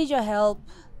 I need your help.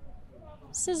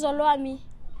 Sizo lwami.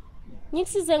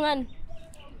 Ngikusize ngani?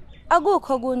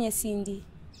 Akukho kunye Cindy.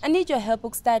 I need your help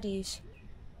ukustudish.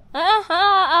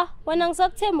 Wena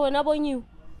ngisakuthemba wena Bonyiwe.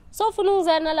 Sofuna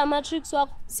ungizana la matrix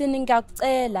wakho. Cindy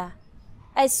ngiyakucela.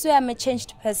 I swear I'm a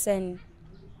changed person.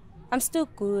 I'm still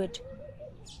good.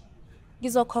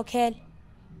 Ngizokhokhela.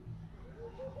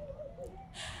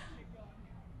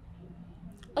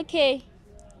 Okay.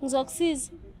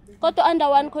 Ngizokusiza. Kodwa under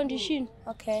one condition.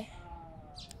 Okay.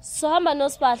 So hamba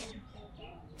nosipahla.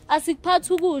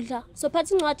 Asikuphathi ukudla,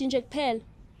 sophatha incwadi nje kuphela.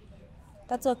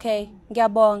 That's okay.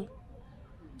 Ngiyabonga.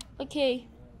 Okay.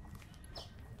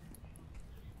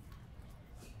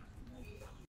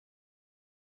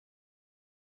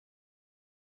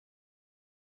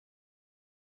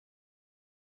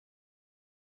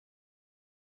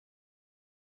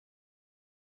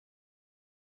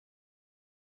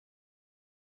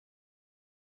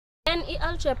 Then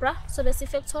algebra, so bese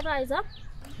factorizer.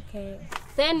 Okay.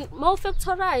 Then mo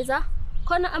factorizer,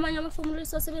 khona amanye amaformula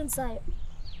esiwasebenzisayo.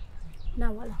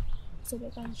 Na wala. So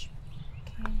bekanje.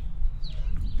 Okay.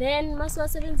 Then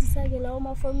masiwasebenzisa ke lawo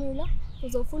maformula,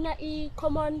 uzofuna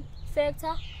i-common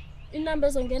factor, inamba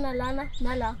ezongena lana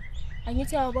nala.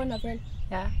 Angithi uyabona vele.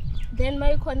 Yeah. Then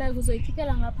mayikhona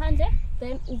uzoyikhiphela ngaphandle,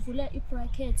 then uvule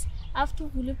i-bracket. After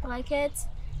uvule i-bracket,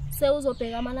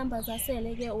 uzobheka ama-numbers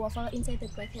asele ke uwafaka inside the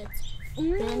bracket.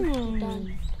 Then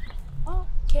done.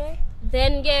 Okay.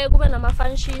 Then ke kube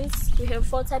nama-functions. We have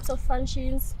 4 types of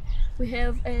functions. We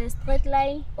have a straight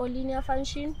line or linear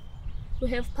function. We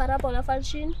have parabola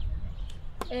function,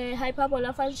 a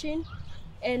hyperbola function,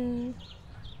 and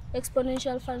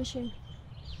exponential function.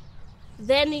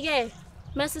 Then again,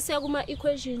 masisiya kuma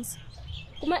equations.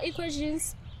 Kuma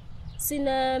equations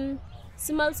sina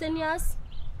simultaneous,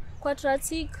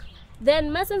 quadratic.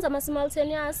 Then masenza ama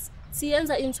simultaneous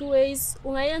siyenza in 2 ways.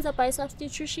 Ungayenza by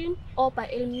substitution or by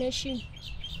elimination.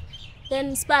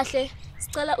 Then sibahle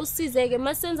sicela usizeke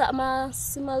masenza ama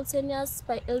simultaneous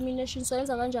by elimination. So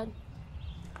yenza kanjani?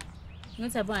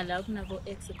 Ngithi abona la kunabo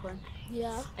x khona.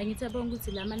 Yeah. Angithi abona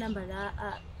ukuthi la manamba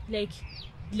la like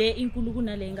le inkulu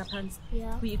kunale ngaphansi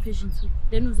ku equation 2.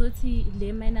 Then uzothi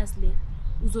le minus le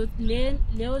uzothi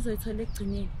le ozoyithola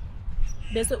ekugcineni.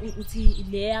 Bese uthi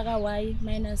le aka y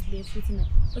minus le futhi na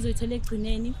ozoyithola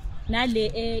ekugcineni nale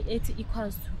ethi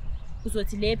equals to.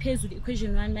 Uzothi le phezulu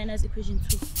equation 1 minus equation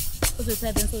 2.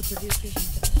 Uzothi then so to the equation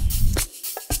 3.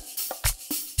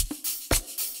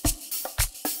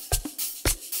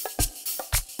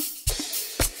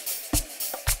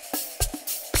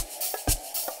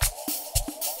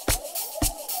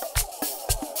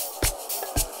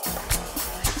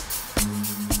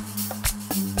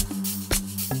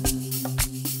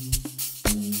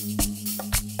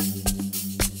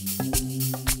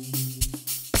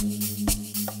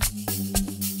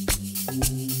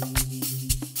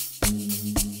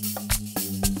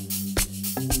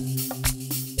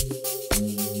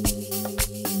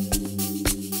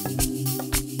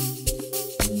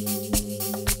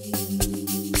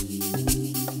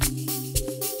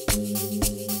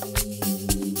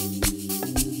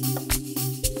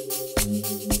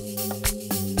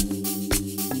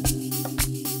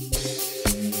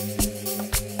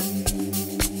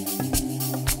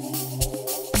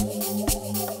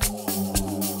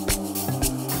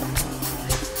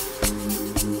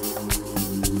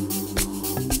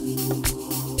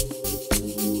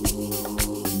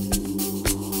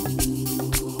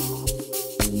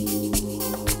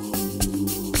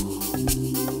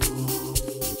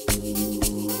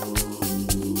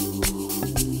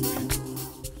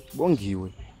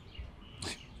 Bongiwe.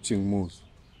 Thingmuzi.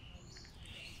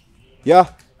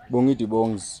 Ya, bongidi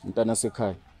bongs, mntana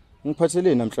sekhaya.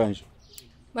 Ngiphatheleni namhlanje?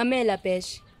 Mamela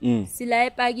Bhesh. Sila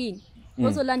epakini.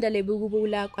 Uzolanda lebukubuku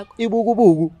lakho.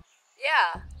 Ibukubuku?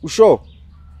 Yeah. Usho?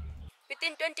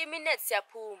 Within 20 minutes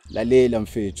siyaphuma. Lalela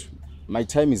mfethu. My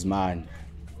time is money.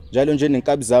 Njalo nje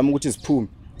nenkabi zami ukuthi ziphume,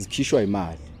 zikhishwa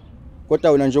imali.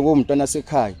 Kodwa wena njengomntwana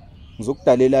sekhaya,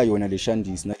 ngizokudalela yona le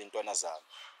shandisi nalentwana zami.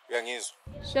 Uyangizwa?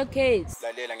 Showcase.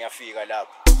 Lalela ngiyafika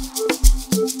lapho.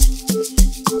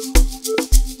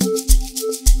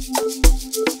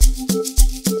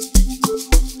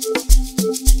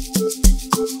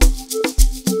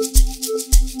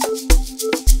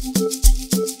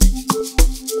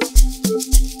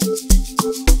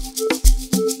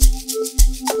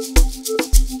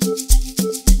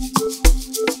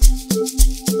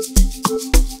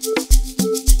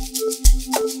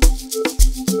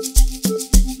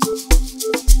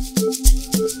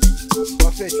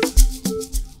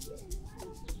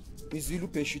 Izulu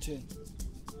Bheshitheni.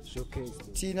 Showcase.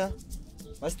 Thina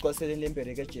masigcwasele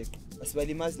lembere kejeqo.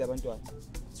 Asibalimazi labantwana.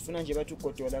 Sifuna nje bathi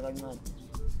ugodola kancane.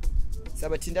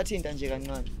 Sabathinta nje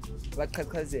kancane.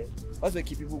 Baqhaqhazela.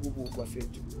 Bazokhipha ibukubuku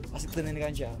bafethu. Asigcineni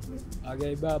kanjani?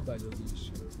 Ake baba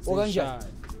lokisho. Okanjani?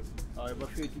 Hayi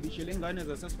bafethu lishe lengane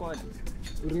zasesikole.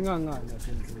 Uringa ngani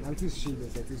asenzeni? Angithi sishilo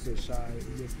sathi soshaya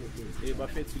ile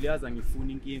bafethu liyaza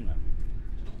ngifuna inkinga.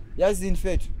 Yazini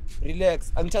mfethu,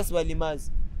 relax. Angithasi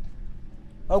balimazi.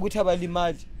 Akuthi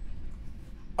abalimali.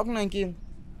 Akunankinga.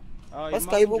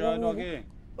 Hayi ke.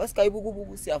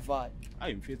 Basikayibukubuku siyavala.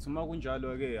 Hayi mfethu uma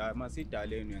kunjalo ke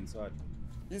masidaleni yaniswathu.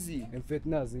 Izi mfethu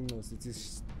nazi ingco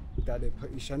sithi dale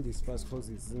ishandisi fast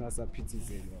causes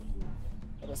zingasaphithizeli kakhulu.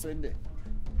 Abasende.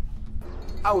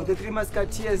 Awu the 3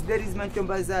 musketeers there is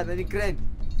mantombazana the grand.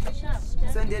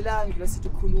 Sendelani la sithi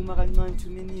khuluma kancane 2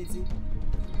 minutes.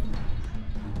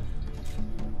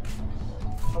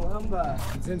 Awuhamba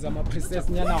nzenza ama princess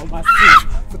nyana umasisi.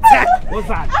 Futhi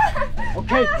ozana.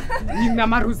 Okay,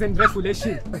 ngina rules and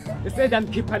regulation. Esaid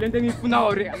and keep lento engifuna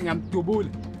hore ngiyamdubula.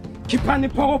 Khiphani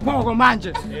phoko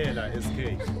manje. La SK.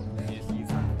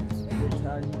 Yehlisa.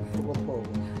 Ethani phoko.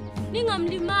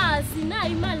 Ningamlimazi na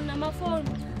imali namafoni.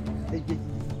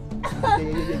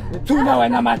 Thuna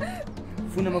wena man.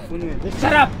 Funa amafoni wena.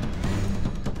 Shut up.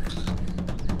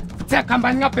 Take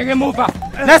company ngabheke emuva.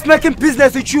 Let's make him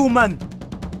business with you man.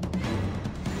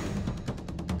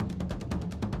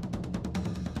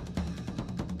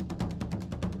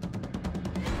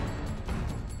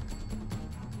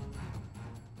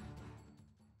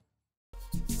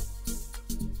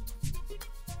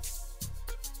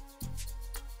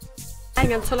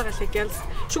 Ngiyamthola kahle girls.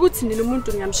 Shukuthi nina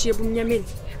umuntu ngiyamshiya ebumnyameni.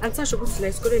 Angisasho ukuthi la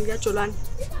esikoleni ngiyajolana.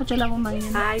 Ujola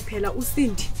bomangeni. Hayi phela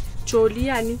uSindi,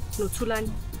 Joliyani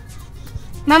noThulani.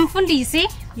 Mamfundisi?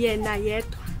 Yena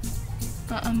yedwa.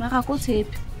 Mara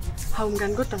kuthephi? Hawu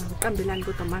ngani kodwa ngiqambelani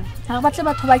kodwa manje. Akabahle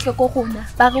batho bahle ko gona,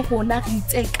 ba re gona re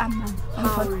itseka man.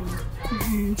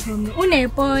 Une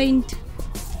point.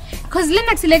 Cause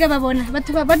lena kusileka babona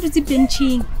batho ba dutse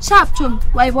benching. Sharp Tom,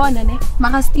 wayibona ne?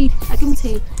 Mara still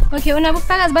akimthethi. Okay,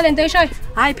 unabufakazi balento eshoyo?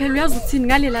 Hayi phela uyazi ukuthini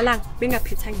ngalela langa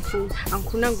bengaphethanga ifoni.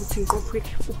 Angikhona ukuthi ngiqophwe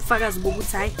ubufakazi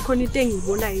bokuthi hayi khona into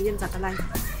engiyibonayo yenzakalayo.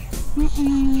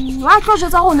 Waxoxa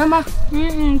zakho ma.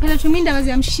 Phela thuma indaba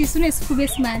ziyamshisa unesifuba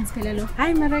esimanzi phela lo.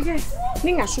 Hayi mara ke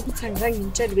ningasho ukuthi angizange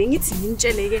ngintshele bengithi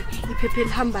ngintshele ke iphephe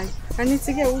lihambayo.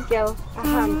 Anithi ke ugirl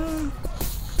ahamba.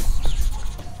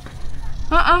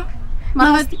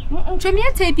 Mara thumi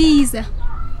yathepisa.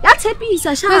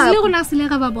 Yathepisa sha. Kasi le gona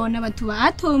sileka ba bona batho ba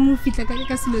a thomo fitla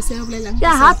ka selo se bolelang. Ya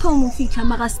ha thomo fitla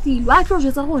mara still wa tlo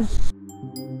jetsa gona.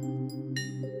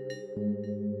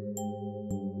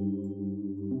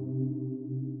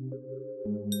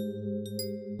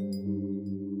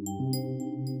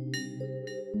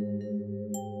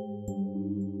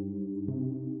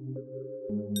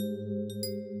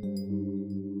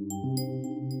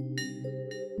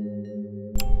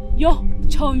 Yo,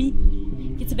 Chomi.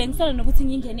 Ngithi bengisela nokuthi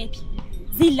ngingene phi.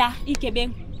 Zila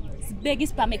igebengu. Sibeka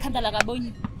isibhamu ekhanda la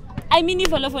kabonyi. I mean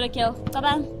ivolovolo girl.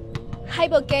 Cabanga.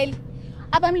 Hayibo girl.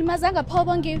 Abamlimazanga pho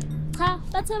bonke. Cha,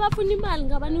 bathe bafuna imali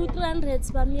ngabani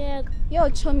u300 bamyeka. Yo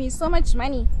Chomi, so much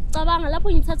money. Cabanga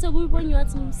lapho ngithathe kuyibonyi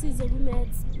wathi ngimsize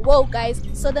kumaths. Whoa guys,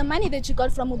 so the money that you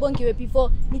got from Ubongiwe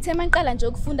before, nithe mangiqala nje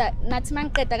ukufunda nathi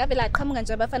mangiqeda kavela aqhamuka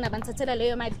nje abafana banithathela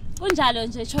leyo mali. Kunjalo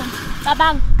nje Chomi.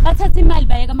 Cabanga, bathatha imali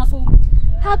bayeka amafoni.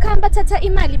 How come bathatha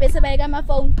imali bese bayeka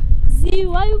amafoni?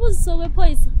 Ziwa ubuziso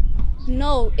kwephoyisa.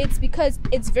 No, it's because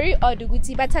it's very odd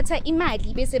ukuthi bathatha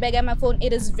imali bese beka ama-phone.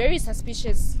 It is very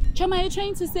suspicious. Choma, are you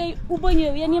trying to say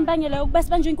ubonye uyanimbangela ukuba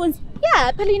sibanjwe inkunzi?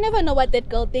 Yeah, but you never know what that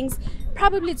girl thinks.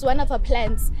 Probably it's one of her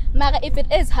plans. Mara, if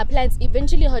it is her plans,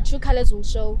 eventually her true colors will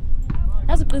show.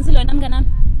 Yazi uqinisile wena mnganami.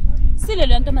 Sile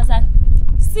lo ntombazana.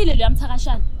 Sile lo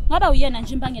yamthakashana. Ngaba uyena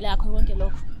nje imbangela yakho konke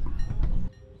lokho.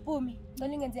 Bumi,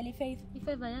 ngicela ungenzele ifavor.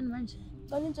 Ifavor yani manje?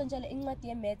 Ngicela untshontshele incwadi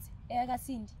ye-maths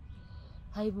eyakaSindi.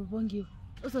 Hayi bobongiwe.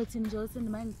 Uzothini nje usende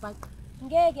manje ngibhaqa?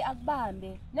 Ngeke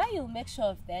akubambe. Now you'll make sure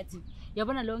of that.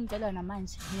 Yabona lo ngicela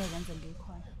namanje ngeke ngenze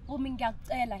ngikhona. Bumi,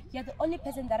 ngiyakucela. You're the only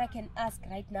person that I can ask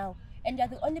right now. And you're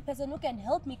the only person who can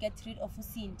help me get rid of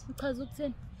uSindi. Uchaza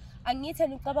ukuthini? Angithi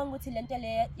ngicabanga ukuthi lento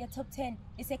le ye top 10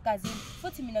 isegazini.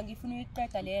 Futhi mina ngifuna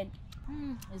uyiqeda le nto.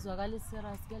 Izwakala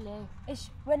serious ke leyo.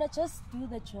 When I just do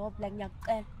the job like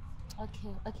ngiyakucela.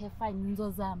 Okay, fine,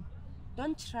 ngizozama.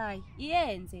 Don't try.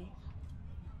 Iyenze.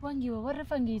 Bongiwe, what if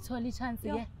ngiyithola i-chance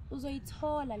ke?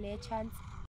 Uzoyithola le chance.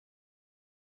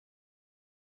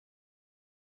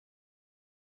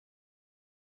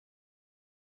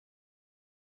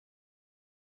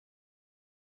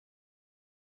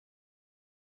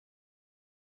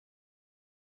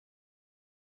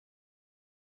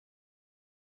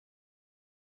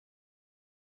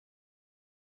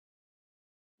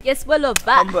 Yes, well of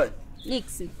that.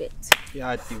 Nix in fit.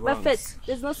 Yeah, Perfect.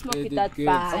 There's no smoke without fire.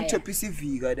 I'm chapisi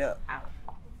viga da.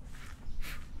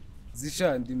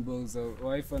 Zishandi imboza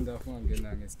wayifanda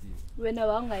ngena ngeskive. Wena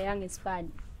wangayanga isifani.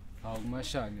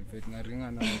 Awumashani mfethu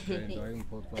ngaringa nawo friend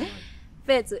wayengiphoqa manje.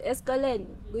 Mfethu esikoleni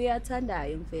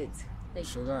kuyathandayo mfethu.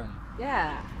 Shokani?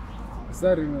 Yeah.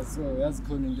 Saringa so yazi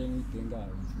khona into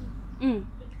engiyidingayo mfethu.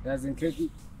 Yazi ngikhethe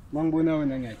mangibona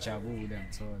wena ngiyajabula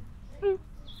ngithola.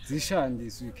 Zishandi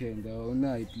this weekend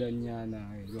unayo iplan nyana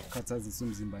yokukhathazisa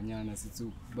umzimba nyana sithi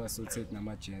kuba sorted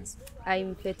nama-jazz. Hayi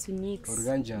mfethu nix.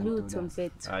 Lutho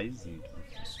mfethu. Hayi izinto.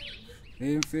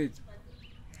 Hey mfethu.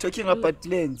 Talking about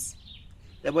plans.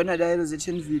 Yabona la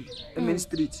eRosettenville, Main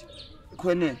Street.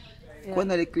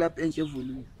 Khona le club entshe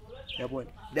evuliwe. Yabona.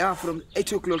 They are from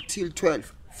 8 o'clock till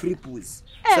 12. Free booze.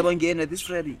 Sabangena this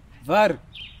Friday. Var.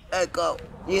 Eka,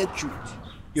 yejude.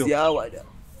 Siyawada.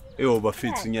 Yo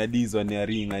bafethu ngiyalizwa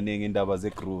niyaringa ngendaba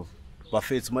zegroove.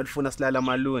 Bafethu malifuna silala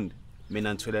amalonda.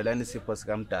 Mina ngitholelana isipho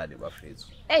sikamdali bafethu.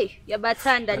 Hey,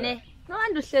 yabathanda ne. No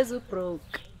wonder uhlezi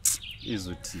ubroke.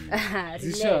 Izothini.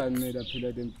 Zishane la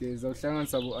phela lempeza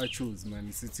uhlanganisa abo-achos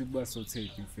man sithi kuba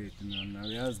sorted mfethu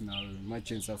nawe yazi nawe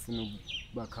emergency afuna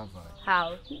ukuba cover.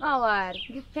 How? Awari,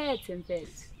 ngiphethe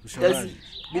mfethu. Yazi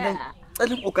mina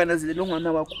cela uorganize lo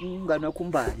ngwana wakho ungane wakho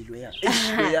umbali lo ya.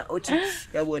 Ya othi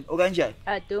yabona okanjani?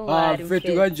 Don't worry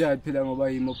mfethu kanjani phela ngoba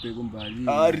yimo obheka umbali.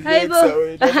 Hayibo.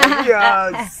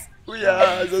 Uyazi.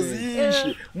 Uyazi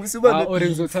azishe. Musiba or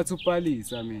ngizothatha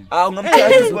upalisa mina.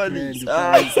 Ungamthatha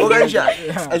upalisa. Okanjani?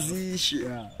 Azishe.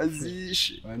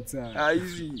 Azishe.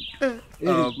 Ayizi.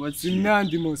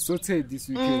 Simnandi mo sorted this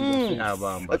weekend.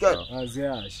 Abamba.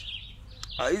 Aziyashe.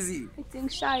 Ayizi.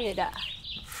 Ngishaye la.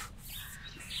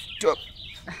 Top.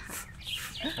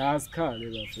 Asikhale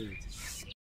bafethu.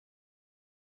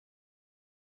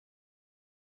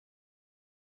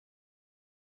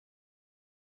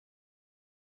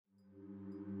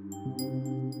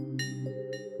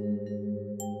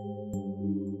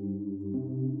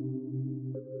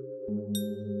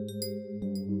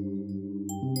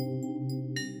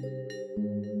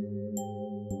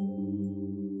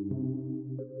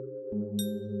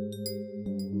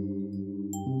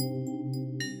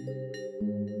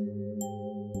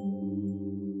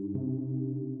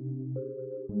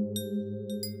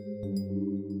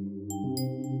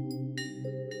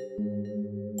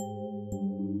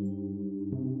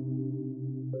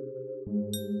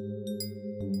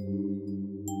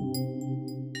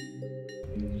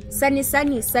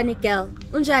 Sunny girl.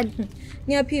 Unjani?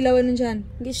 Ngiyaphila wena unjani?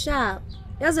 Ngishap.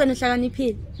 Yazi wena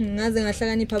hlakaniphile? Ngaze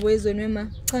ngahlakanipha boyizweni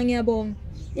wema. Cha ngiyabonga.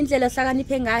 Indlela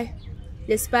hlakaniphe ngayo.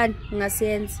 Lespan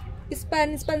ngasiyenza.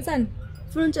 Ispan sani?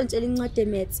 Funa untshontshelwe incwadi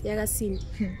eMaths yakaSindi.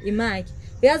 Imaki.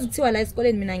 Uyazi kuthiwa la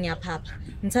esikoleni mina ngiyaphapha.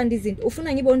 Ngithanda izinto.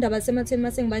 Ufuna ngibe undaba sematheni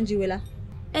mase ngibanjiwe la.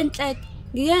 Enhleke.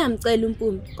 Ngike ngamcela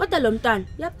umpumi. Kodwa lo mntwana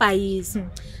uyabhayiza.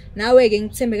 Nawe ke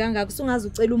ngithembe kangaka usungaze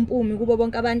ucela umpumi kubo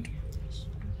bonke abantu.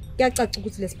 Kuyacaca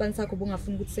ukuthi lespan sakho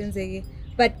bungafuni ukuthi senzeke.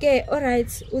 But ke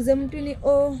alright uze emntwini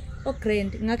o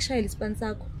grand ngakushayela ispan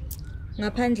sakho.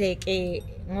 Ngaphandle ke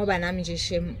ngoba nami nje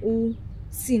shem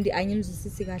uSindi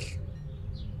anyimzwisisi kahle.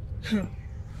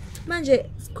 Manje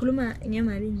sikhuluma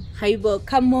ngemalini? Hayibo,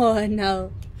 come on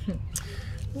now.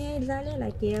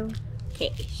 Ngiyidlalela girl.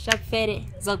 Okay, shapfere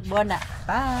zokubona.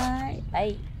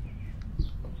 Bye.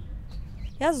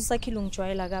 Yazi usakhile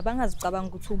ungijwayela kabi angazicabanga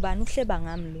ukuthi ubani uhleba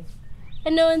ngami lo.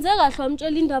 Ene wenze kahle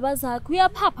wamtshela indaba zakhe.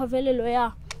 Uyaphapha vele lo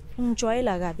ya.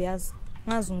 Ungijwayela kabi yazi.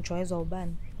 Ngazi ungijwayezwa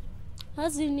ubani.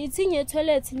 Yazi nithi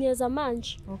ngetoilet ngiyeza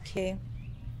manje. Okay.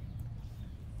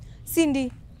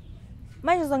 Cindy.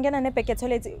 Manje uzongena nebheke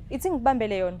toilet. Ithi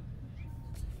ngibambele yona.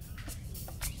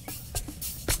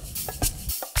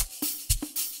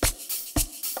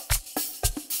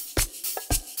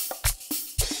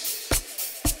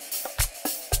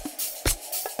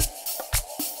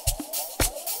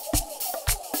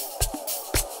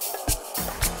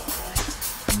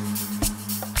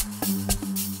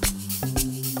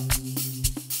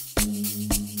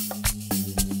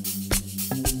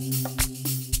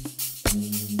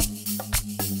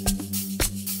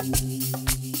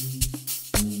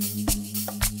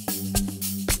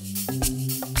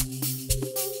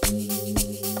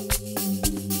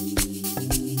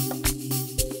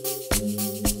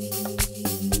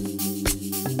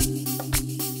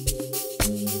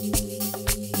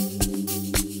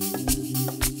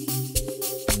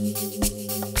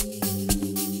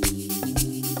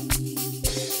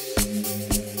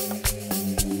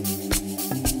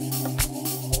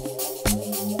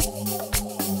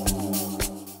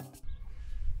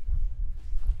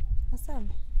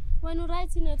 When you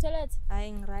right in your toilet?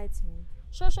 I'm right me.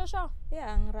 Sure.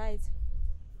 Yeah, I'm right.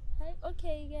 Hey,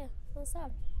 okay, yeah. What's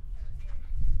up?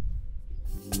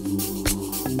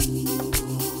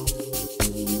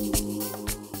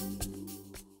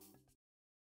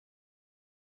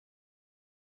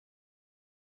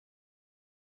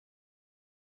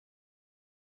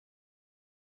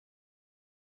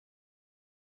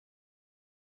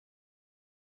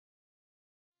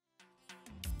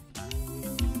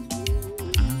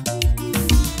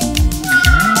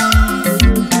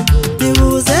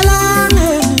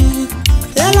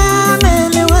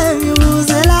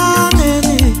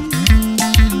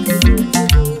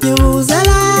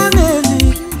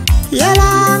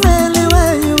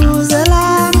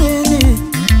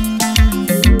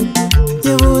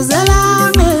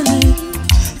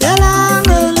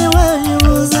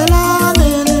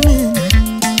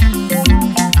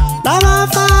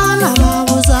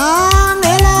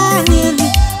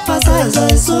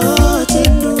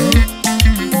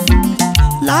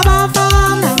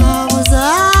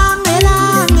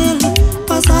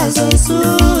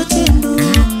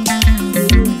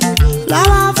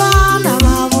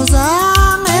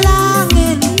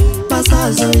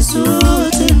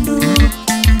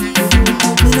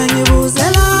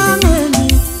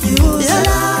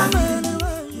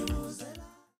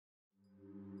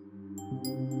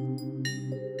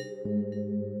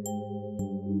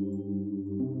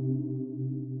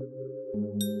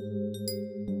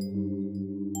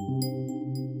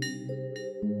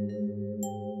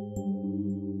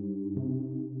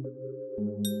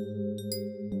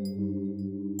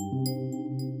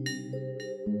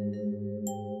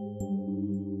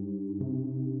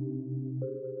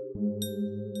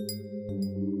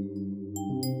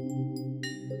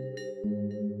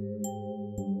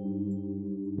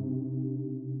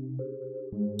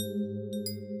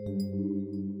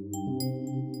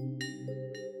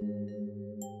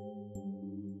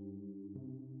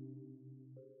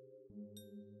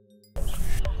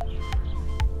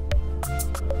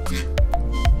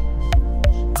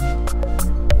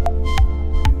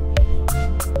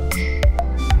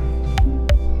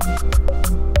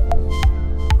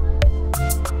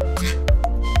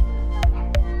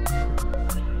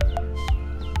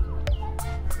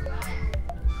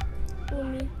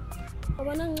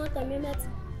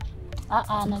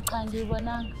 Naqa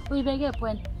ngiyibonanga. Uyibeke phi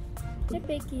wena?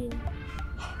 Ebhekini.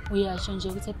 Uyasho nje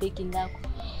ukuthi ebhekini lakho.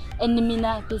 And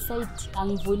mina beside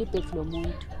angivuli ibheki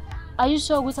lomuntu. Are you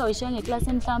sure ukuthi awuyishiya ngeclass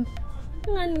mhlawumbe?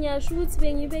 Ngani ngiyasho ukuthi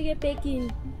bengiyibeke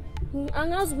ebhekini.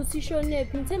 Angazi ukuthi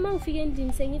ishonephi. Ngithe mangifika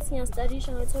endlini sengithi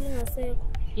ngiyastudisha ngathola ingasekho.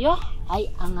 Yo,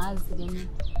 hayi angazi ke mina.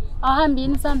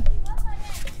 Awuhambini sami.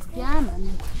 Yahamba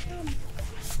mina.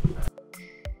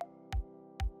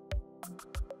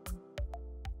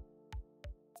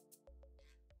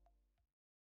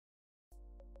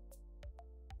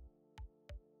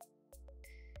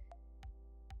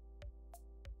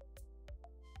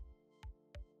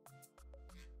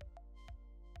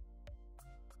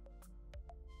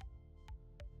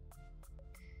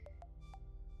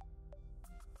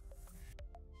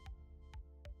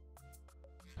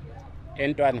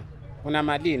 Entwana,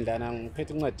 unamalini lana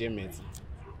ngiphethe incwadi yeMaths.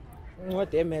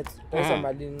 Incwadi yeMaths,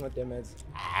 osamalini incwadi yeMaths.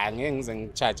 Ngeke ngize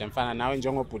ngicharge mfana nawe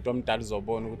njengobhuti omdala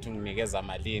uzobona ukuthi unginikeza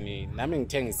malini. Nami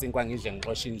ngithenga isinkwa ngidle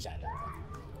ngixosha indlala.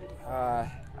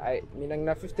 Hayi mina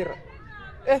ngina 50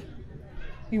 rand.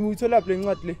 Ngiyithola phi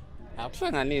lencwadi le?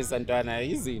 Akuhlanganisa ntwana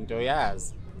izinto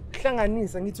yazi.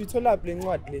 Hlanganisa ngithi uyithola phi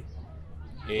lencwadi le?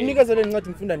 Unikeze le ncwadi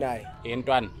ngifunda naye.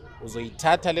 Ntwana,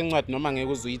 uzoyithatha lencwadi noma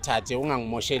ngeke uzuyithathe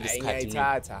ungangimosheli isikhathi mina.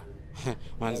 Ngiyayithatha.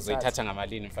 Manje uzoyithatha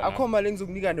ngamalini mfana? Akho mali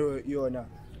engizokunika yona.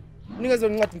 Unikeze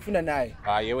le ncwadi ngifunda naye.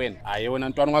 Hayi wena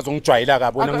ntwana ungazongijwayela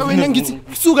kabi wena. Wena ngithi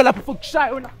suka lapha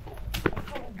fukushaya wena.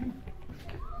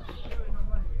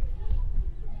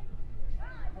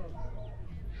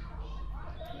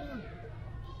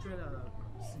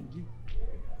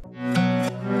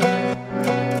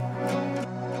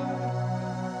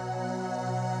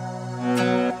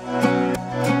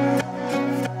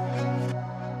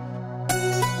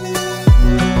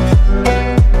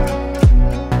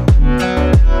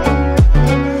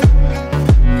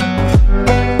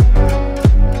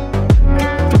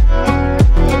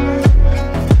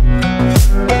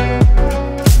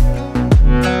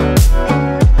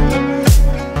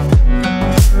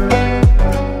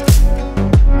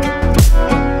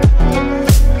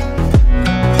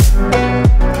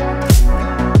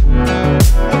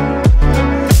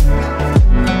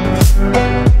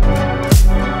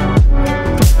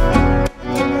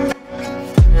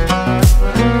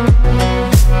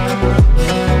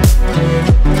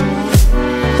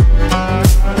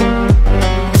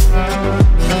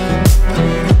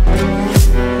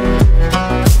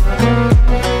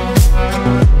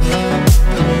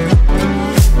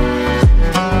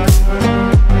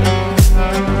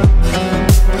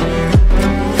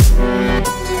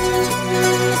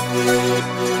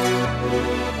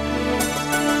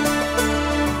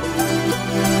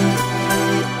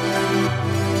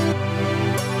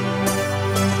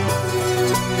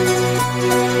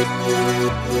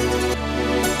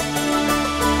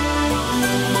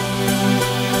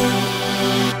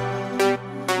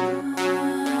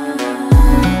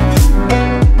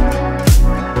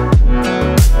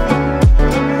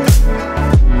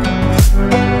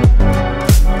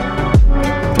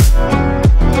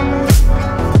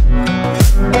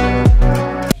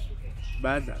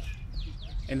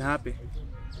 And happy.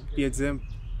 The exam,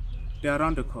 they are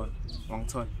around the corner, long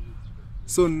time.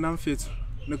 So I'm fit.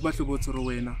 Nokubahla botsoro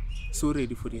wena. So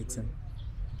ready for the exam.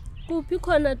 Kuphi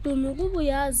khona Dumi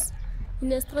kubuyazi.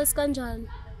 Ine stress kanjani?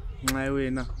 Nxa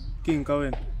wena, kinga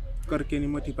wena. Karkeni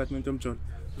mo department omjolo.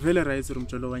 Vele right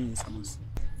umjolo wanyisa musi.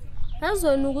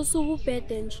 Yazona ukusuka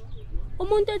ubhede nje.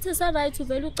 Umuntu ethi sa right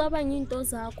uvela ucabanga into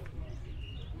zakho.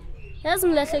 Yazi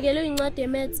ngilahlekelwe incwadi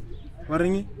eMaths.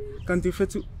 Waringi, kanti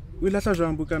fethu uyilahla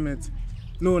jwang buka Maths?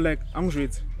 No like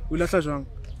angijwethi. Uyilahla jwang?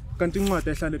 Kanti incwadi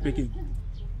ehlala ebhekini.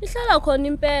 Ihlala khona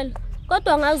impela,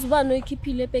 kodwa ngazi uba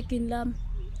noyikhiphile ebhekini lami.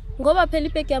 Ngoba phela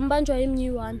ibheki yambanjwa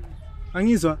emnyiwana.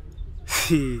 Angizwa.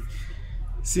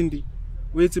 Cindy,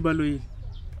 wethi baloyile.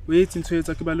 Wethi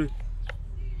ntwetsa kibaloyi.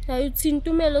 Hayi uthini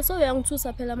Ntumelo so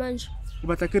uyangithusa phela manje.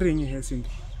 Ubatla ke ring here Cindy.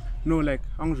 No like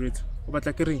angijwethi.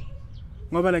 Ubatla ke ring.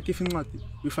 Ngoba like if incwadi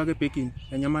uyifaka ebhekini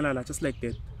yanyamalala just like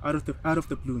that out of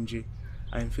the blue nje.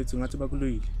 Ayimfethu ngathi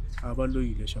bakuloyile.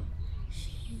 Abaloyile shama.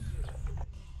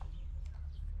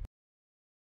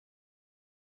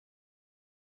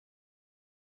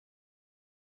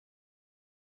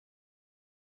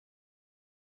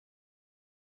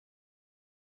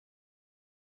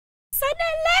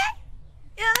 Sanele!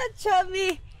 Yeah,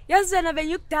 Chummy. Yazwana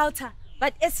benyukdoubter,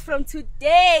 but it's from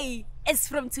today. It's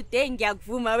from today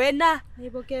ngiyakuvuma wena.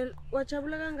 Yebo ke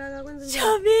wajabula kangaka kwenza njani?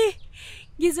 Chummy.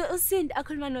 Ngizwe uSindi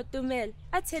akhuluma noTumelo.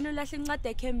 Athena ulahle incwadi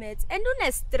yakhe Maths and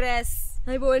une stress.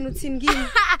 Hayibo wena uthini kimi?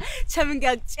 Chummy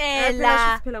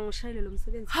ngiyakutshela. Phela ngoshayile lo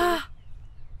msebenzi.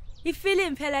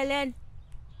 Ifeeling phela lena.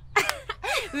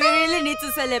 We really need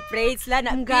to celebrate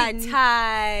lana big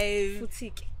time.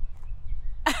 Futhi ke.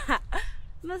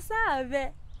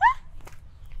 Masabe.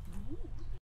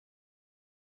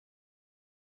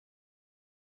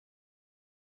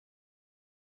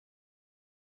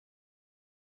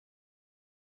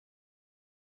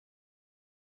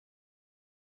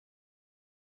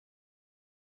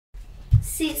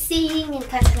 See in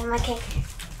customer care.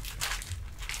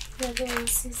 Yebo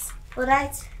sis.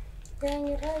 Alright. Yeah,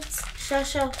 right.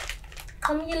 Shasha.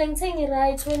 Kamile ngithengi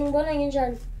right wena ngibona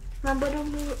ngenjani? Ngabona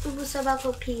ubuso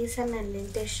bakho phikisana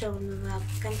lento eshona baba.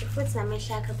 Kanti futhi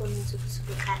amehla akhe abona ukuthi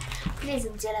usukhala. Please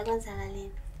ngitshela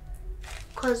kwenzakaleni.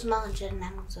 Cause manje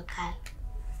nami ngizokhala.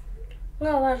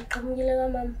 Ngawari qhamukile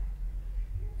kamama.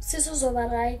 Sisi uzoba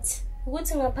right.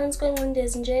 Ukuthi ngaphansi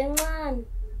kwencindezi nje encane.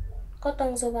 Kodwa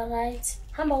ngizoba right.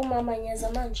 Hamba kumama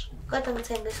nyeza manje. Kodwa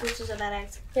ngithembisa ukuthi uzoba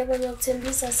right. Yebo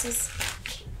ngiyakuthembisa sisi.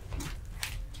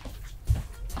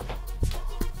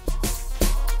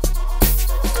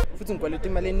 Futhi ngikwaleta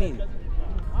imali eningi.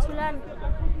 Thulani.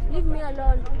 Leave me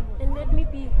alone and let me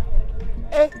be.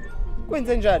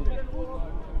 Kwenze njani?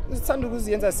 Usithanda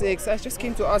ukuziyenza sex. I just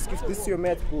came to ask if this is your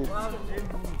math book.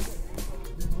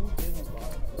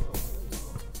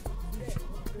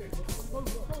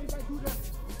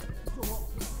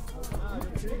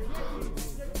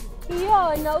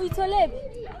 Yo, now uyitholephi?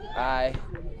 Hayi.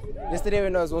 Yesterday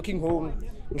when I was walking home,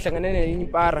 ngihlangane nenye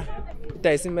impara.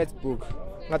 Idayisa math book.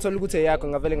 Ngathola ukuthi eyakho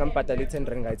ngavele ngambhadala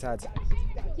i-10 ngayithatha.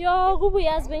 Yo, kuba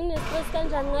uyazi benginestress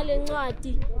kanjani ngale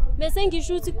ncwadi. Bese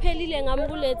ngisho ukuthi kuphelile ngami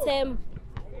kule term.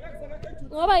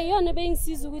 Ngoba yiyona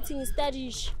bengisiza ukuthi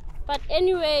ngistudishe. But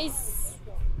anyways,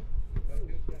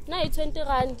 na 20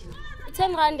 rand.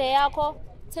 10 rand yakho,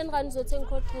 10 rand uzothenga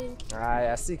cold drink. Hayi,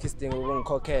 asikho isidingo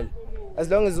ukungikhokhela. As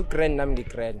long as ugrand nami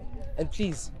ngigrand. And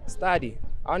please, study.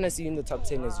 I want to see you in the top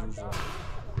 10 as usual.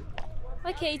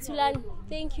 Okay, Tulan.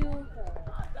 Thank you.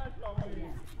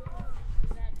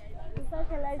 It's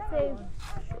such a life save.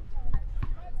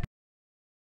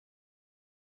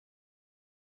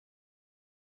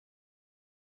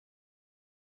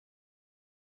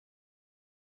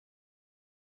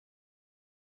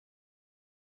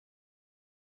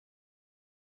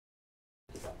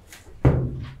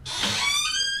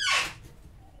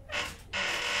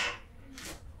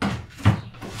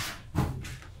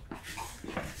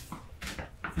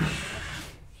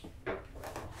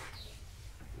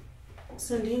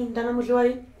 Sendini mntana mudliwa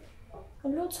yini?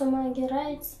 Ulutho manje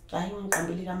right. Hayi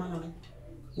ngiqambile kamanga mina.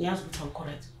 Ngiyazi ukuthi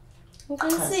awucorrect.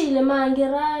 Ngiqinisile manje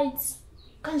right.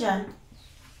 Kanjani?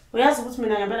 Uyazi ukuthi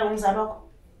mina ngempela ngumzali wakho?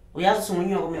 Uyazi ukuthi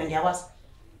ngunyoko mina ngiyakwazi.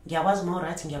 Ngiyakwazi mo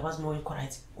right, ngiyakwazi mo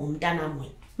correct. Umntana wami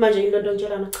wena. Manje into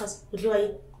ntontshela nachaza. Udliwa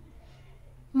yini?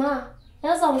 Ma,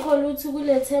 yaza ngikhola ukuthi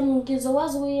kule term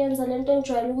ngizokwazi ukuyenza lento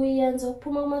engijwayele ukuyenza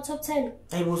ukuphuma kuma top 10.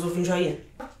 Hayibo uzovinjwa yini?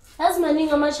 Yazi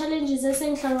maningi ama challenges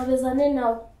esengihlangabezane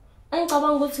nawo.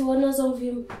 Angicabanga ukuthi wona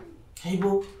ozongivimba.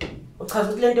 Hayibo, uchaza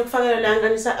ukuthi lento ekufakela la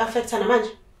nganisa affecta namanje?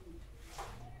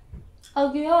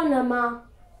 Akuyona ma.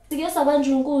 Sike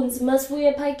sabanje inkunzi masibuye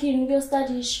eparkini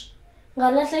ukuyostudisha.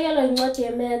 Ngalahlekelwa incwadi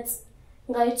ye-maths.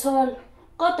 Ngayithola.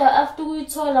 Kodwa after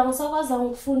ukuyithola ngisakwazi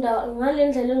ukufunda ngale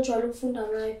ndlela engijwayele ukufunda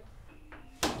ngayo.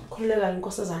 Khululeka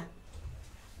inkosazana.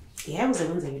 Yebo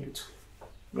uzenze lutho.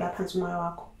 Uyaphansi umoya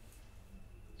wakho.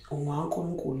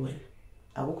 UNkulunkulu wena.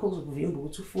 Akukho ukuzokuvimba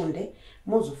ukuthi ufunde,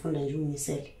 mozufunda nje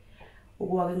uyimisele.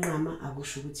 Ukuwa kwenqama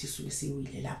akusho ukuthi isuke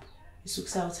siwile lapho. Isuke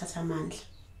sayothatha amandla.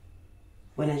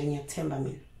 Wena nje ngiyakuthemba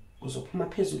mina. Uzophuma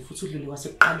phezulu futhi udlule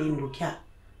kwasekuqaleni lokho.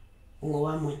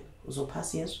 Ungowami wena,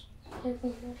 uzophasa yeso.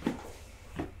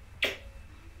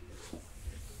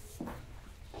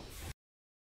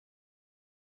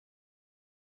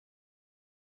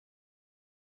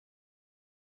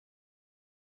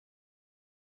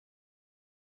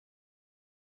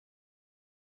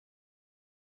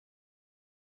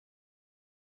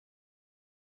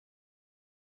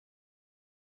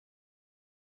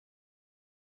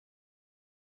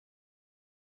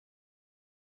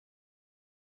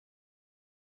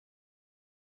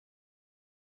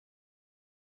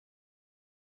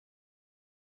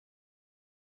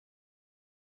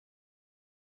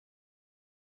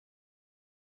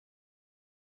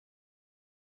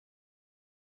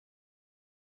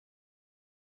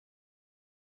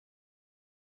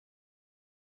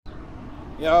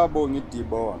 Yabo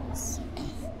ngidibons.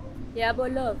 Yabo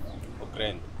love.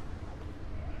 Grand.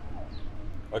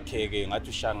 Okay ke ngathi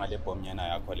ushanga le bomnyana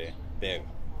yakho le. Bheka.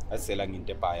 Asela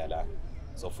nginto ebhaya la.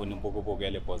 Zofuna imbukubuku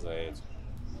yale bhozo yethu.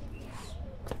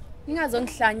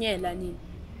 Ningazongihlanyela nini.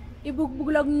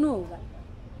 Ibukubukula kunuka.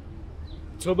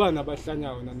 Thoba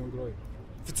nabahlanyayo nanongroyo.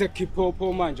 Futhi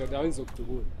ekhipho manje la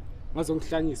wenzokudubula.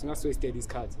 Ngazongihlanyisa ngasoyistedi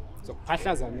isikhathi.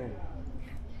 Zokuphahlaza nene.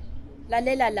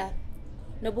 Lalela la.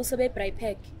 Nobuso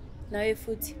beBraypack nawe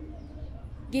futhi.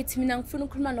 Ngithi mina ngifuna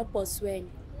ukukhuluma noboss wenu,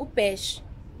 uBash.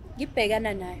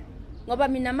 Ngibhekana naye ngoba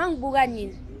mina mangibuka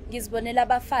nini ngizibonela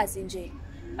abafazi nje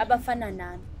abafana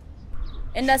nami.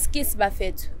 Endaskisi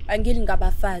bafethu angili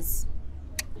ngabafazi.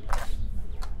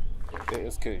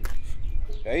 SK.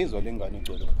 Yayizwa lengane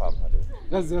igcwele kuphapha le.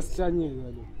 Yazi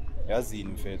yasihlanyela lo.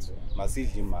 Yazini mfethu,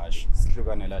 masidle imashi,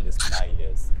 sihlukane la lesinayi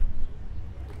lesi.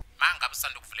 Mangabe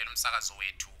usanda kuvulela umsakazo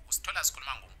wethu, usithola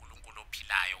sikhuluma ngoNkulunkulu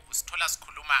ophilayo, usithola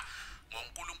sikhuluma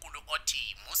ngoNkulunkulu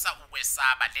othi musa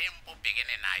ukwesaba lempo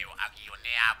obhekene nayo akuyona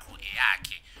yakho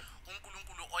eyakhe.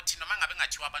 uNkulunkulu othi noma ngabe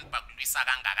ngathiwa abantu bakulwisa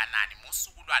kangakanani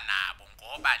musukulwa nabo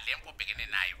ngoba lempo obhekene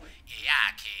nayo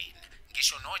eyakhe.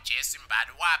 ngisho noJesu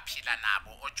imbali waphila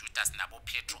nabo oJudas nabo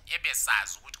Petro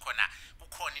ebesazi ukuthi khona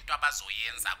kukhona into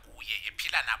abazoyenza kuye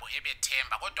ephila nabo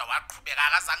ebethemba kodwa waqhubeka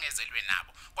akazangezelwe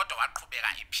nabo kodwa waqhubeka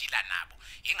ephila nabo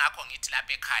ingakho ngithi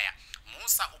lapha ekhaya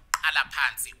Musa uqala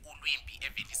phansi ulwimpi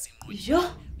evelisa inqoyi yo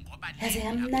yaze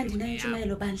yamnandi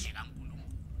nantshumayelo bandla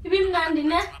ibimnandi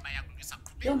ne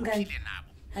yo mngani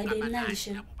hayi bemnandi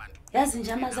shem yazi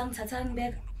nje amazi angithatha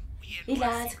ngibeka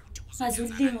ilathi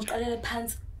ngazulinga uqalela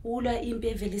phansi ulwa impi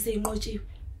evelise inqotshiwe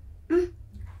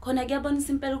khona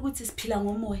kuyabonisa impela ukuthi siphila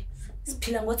ngomoya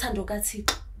siphila ngothando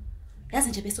kaThixo yazi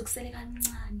nje bese kusele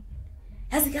kancane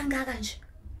yazi kangaka nje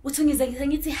uthi ngize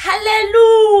ngithi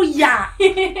haleluya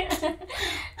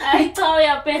hayi cha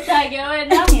uyaphetha ke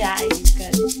wena hayi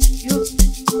guys yo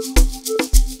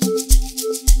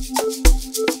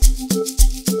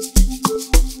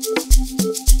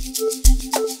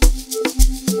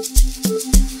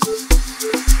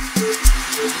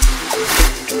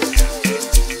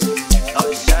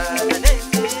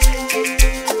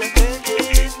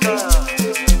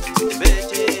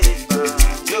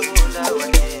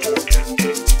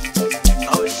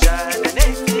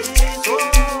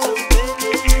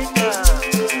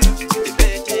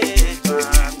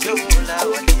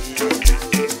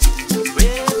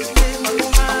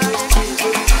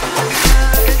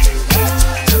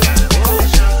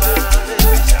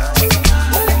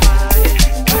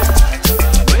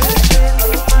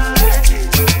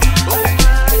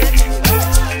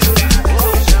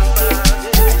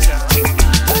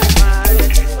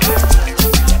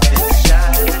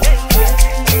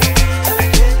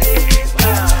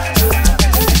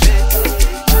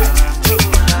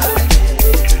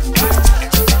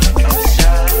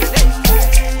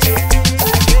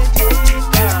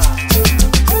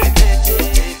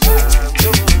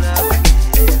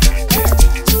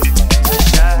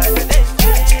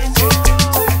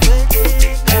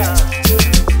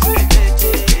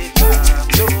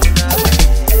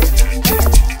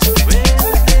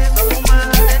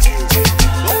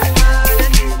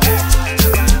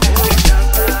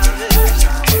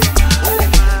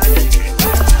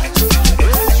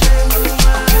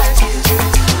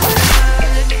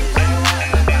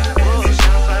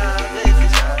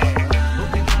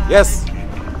Yes.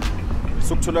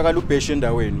 Sokutholakala ubheshe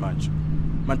endaweni manje.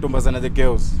 Mantombazana the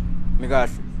girls.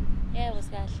 Nikahle. Yebo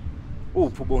sikahle.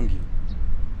 Uphi ubongiwe?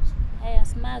 Hayi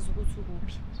asimazi ukuthi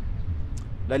ukuphi.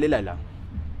 Lalela la.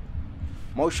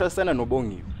 Mawushayisana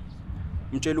nobongiwe.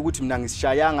 Mtshela ukuthi mina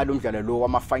ngisishayanga lo mdlalo lo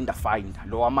wama finder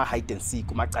lo wama hide and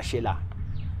seek umacashelana.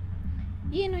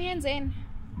 Yini uyenzeni?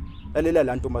 Lalela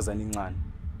la ntombazana incane.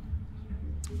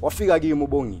 Wafika kimi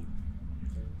ubongiwe.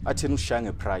 Athena ushaya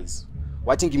ngeprice.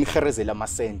 Wathi ngimherezela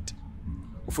amasenti.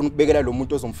 Ufuna ukubekela lo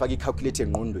muntu ozomfaka icalculate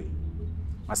engqondweni.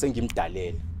 Ngase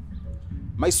ngimdalela.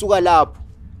 Mayisuka lapho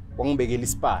wangibekela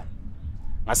isipani.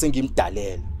 Ngase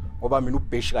ngimdalela ngoba mina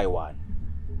ubheshi kayi1.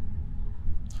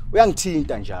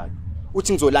 Uyangithinta njalo.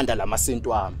 Uthi ngizolanda lamasenti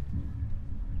wami.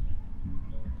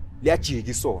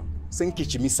 Liyajika isona.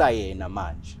 Sengigijimisa yena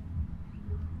manje.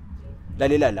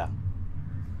 Lalela la.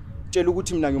 Tshela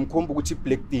ukuthi mina ngimkhomba ukuthi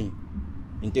black thing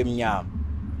into emnyama.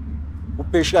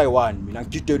 Ubheshi kayi1 mina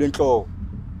ngididele enhloko.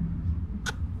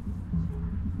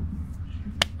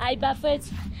 Hayi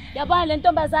bafethu, yabona le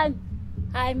ntombazane.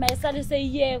 Hayi mayisale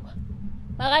seyiyekwa.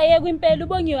 Makayekwe impela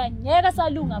ubongiwa ngeke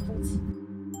salunga futhi.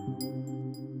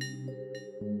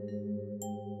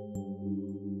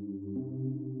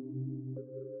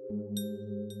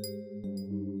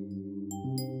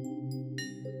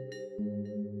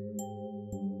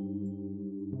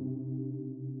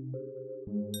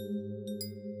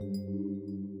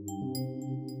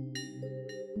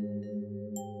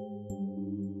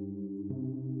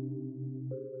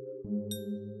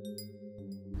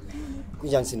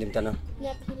 Kunjani Sindi mntana?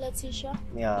 Ngiyaphila Thisha.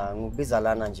 Ya, ngikubiza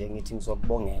lana nje ngithi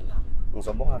ngizokubongela.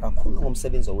 Ngizobonga kakhulu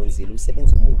ngomsebenzi owenzile,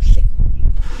 umsebenzi omuhle.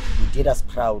 You did us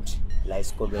proud la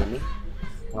esikolweni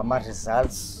ngama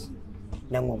results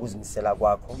nangokuzimisela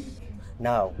kwakho.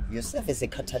 Now, you serve as a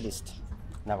catalyst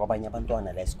nakwabanye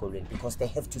abantwana la esikolweni because they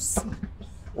have to see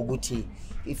ukuthi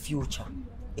future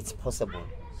it's possible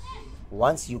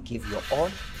once you give your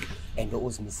all and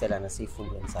uzimisela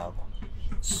nasifundweni zakho.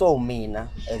 So mina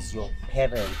as your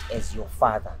parent, as your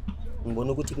father,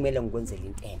 ngibona ukuthi kumele ngikwenzele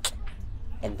into enhle,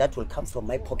 and that will come from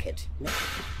my pocket.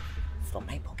 From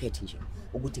my pocket nje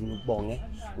ukuthi ngikubonge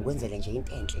ngikwenzele nje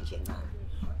into enhle nje ncane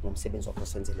ngomsebenzi wakho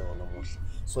senzele wona omuhle.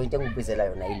 So into engikubizela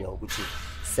yona yileyo ukuthi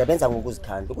sebenza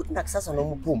ngokuzikhandla ukuthi nakusasa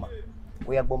noma uphuma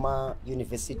uya kuma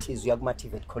universities uya kuma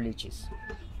TVET colleges,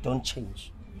 don't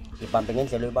change. Ibambe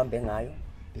ngendlela oyibambe ngayo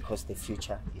because the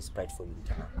future is bright for you.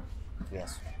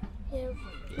 Yes. Yebo.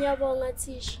 Ngiyabonga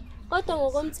thisha. Kodwa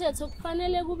ngokomthetho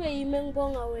kufanele kube yimi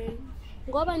engibonga wena.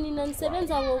 Ngoba nina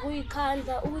nisebenza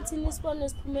ngokuyikhandla ukuthi nisibone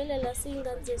siphumelela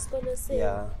singane zesikole senu.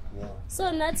 Yeah.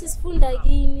 So nathi sifunda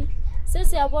kini.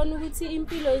 Sesiyabona ukuthi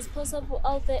impilo is possible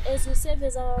out there as we serve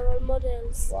as our role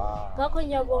models. Wow. Ngakho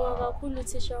ngiyabonga kakhulu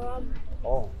thisha wami.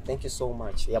 Oh, thank you so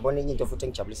much. Yabona enye into futhi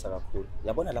engijabulisa kakhulu.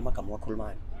 Yabona lamagama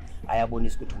wakhulumayo.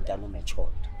 Ayabonisa ukuthi umntana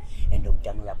umatured and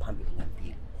umntana uyaphambili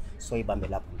ngempilo. So ibambe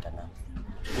lapho umntana.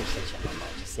 Kuhle nje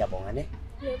manje. Siyabonga ne?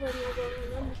 Yebo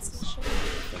ngiyabonga nami thisha.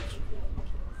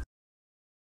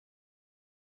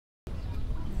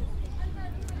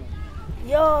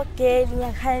 Yo girl,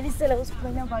 ngiyakhalisela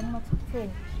usifuna ngani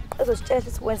mathutheni. Uzositshela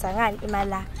ukuthi wenza ngani imali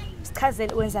la.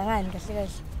 Sichazele wenza ngani kahle kahle.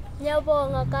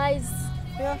 Ngiyabonga guys.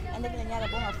 Yo, and then nyaka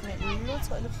bongafune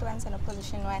lutho oluhlukanisa no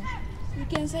position 1. You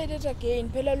can say that again.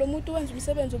 Phela lo muntu wenza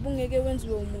umsebenzi obungeke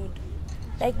wenziwe umuntu.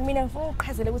 Like mina ngifuna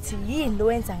ukuchazela ukuthi yini lo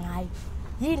wenza ngayo.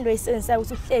 Yini lo isenzisa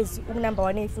ukuthi uhlezi ukunumber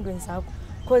 1 ezifundweni zakho.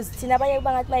 Because thina abanye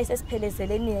bangathi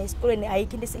bayisesiphelezele nina esikoleni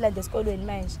ayikho into esilande esikoleni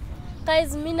manje.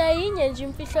 Guys, mina yinye nje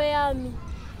imfihlo yami.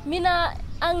 Mina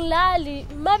angilali,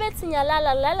 mabethi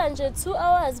ngiyalala nje 2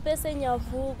 hours bese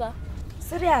ngiyavuka.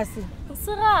 Serious?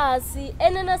 Serious.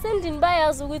 Ene nasendini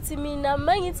bayazi ukuthi mina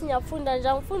mangithi ngiyafunda nje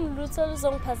angifuni lutho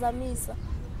luzongiphazamisa.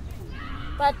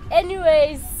 But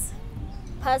anyways,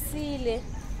 phasile.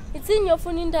 Ithi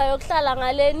ngiyofuna indawo yokuhlala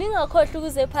ngale ningakhohle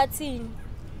ukuze ephathini.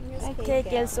 Okay,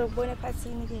 girl, so ubone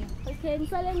ephathini ke. Okay,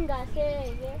 nisale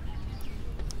ngahle ke.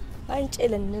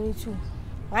 Ngantshela nithu.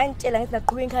 Ngantshela ngithi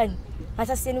naqhubeka ekhaya.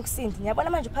 Ngathi asiyeni ukusindi. Ngiyabona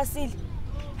manje uphasile.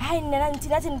 Hayi nina nithi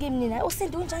nathi ngimi nina.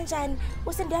 Usindi unjanjani?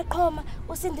 Usindi uyaqhoma,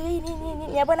 usindi yini.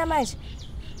 Ngiyabona manje.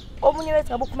 Omunye wethu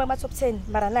ngabe uphuma kuma top 10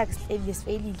 mara naku sihleli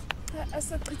sifeyilile.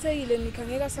 Asachithekile Nika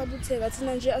ngeke sabutheka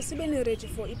thina nje asibe ni ready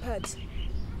for iphathi.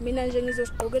 Mina nje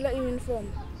ngizosiqokela iuniform.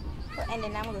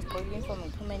 And nami ngizosiqokela iuniform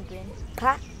ngiphume endweni.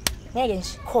 Cha. Ngeke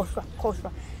nje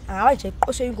khohlwa. Angawa nje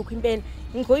iqoshe ingukho impela.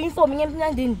 Ngigqoka uniform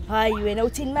ngemphandini. Hayi wena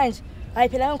uthini manje? Hayi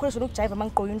phela ngikholisa ukujive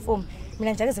mangigqoka uniform.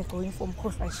 Mina nje ngeke ngigqoka uniform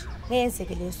khohlwa nje.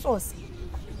 Ngiyenzeke le sauce.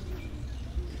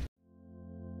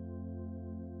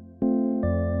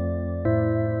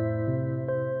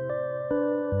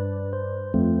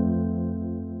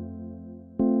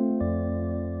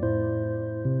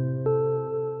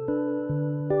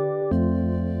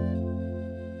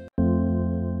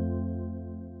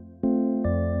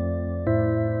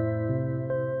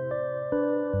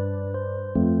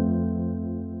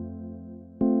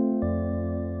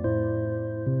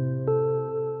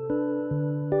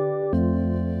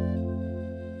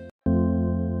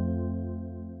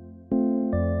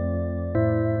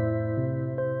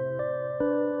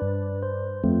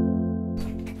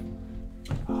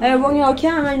 Bongiwe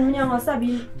ukhiyanga manje umnyango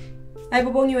wasabini. Hayi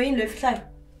bongiwe yini lo ifihlayo?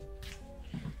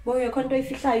 Bongiwe khona into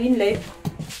ifihlayo yini leyo?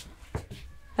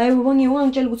 Hayi bongiwe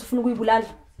ungangitshela ukuthi ufuna ukuyibulala.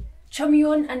 Chom, you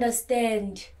won't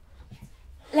understand.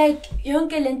 Like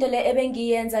yonke lento le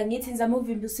ebengiyenza ngithi ngizama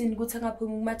uvimbusini ukuthi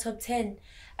angaphumi kuma top 10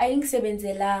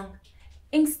 ayingisebenzelanga.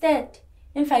 Instead,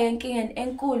 imfake enkingeni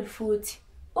enkulu futhi.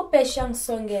 Ubhesha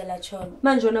ngisongela Chom.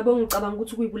 Manje wona bongicabanga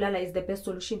ukuthi ukuyibulala is the best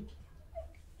solution.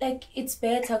 Like it's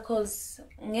better cause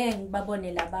ngeke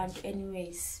ngibabone labantu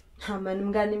anyways. Ha man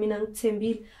mngani mina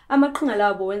ngithembile amaqhinga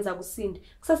labo wenza kusindi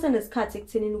kusasenesikhathi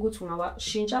ekuthenini ukuthi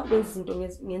ungawashintsha wenza izinto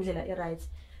ngendlela eright.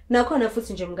 Nakhona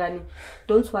futhi nje mngani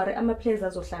don't worry ama plans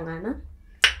azohlangana.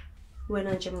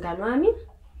 Wena nje mngani wami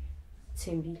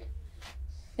thembile.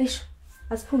 Eish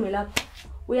asiphume lapho.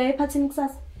 Uya ephathini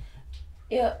kusasa?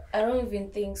 Yeah, I don't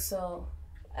even think so.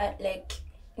 Like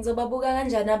ngizobabuka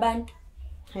kanjani abantu?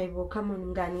 Hayibo come on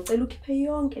mngani ngicela ukhiphe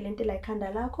yonke lento la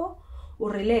ikhanda lakho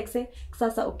urelaxe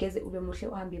kusasa ugeze ube muhle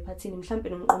uhambe ephathini mhlambe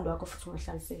nomqondo wakho futhi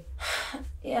ungahlaliseke.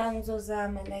 Yeah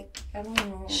ngizozama like I don't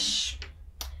know.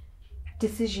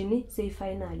 Decision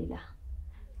seyifinali la.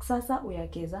 Kusasa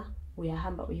uyageza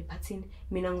uyahamba uyephathini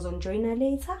mina ngizonjoina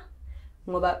later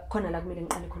ngoba khona la kumele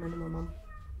ngiqale khona nomama.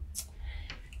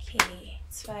 Okay,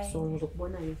 it's fine. So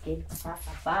ngizokubona ngeke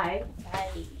kusasa. Bye.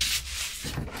 Bye.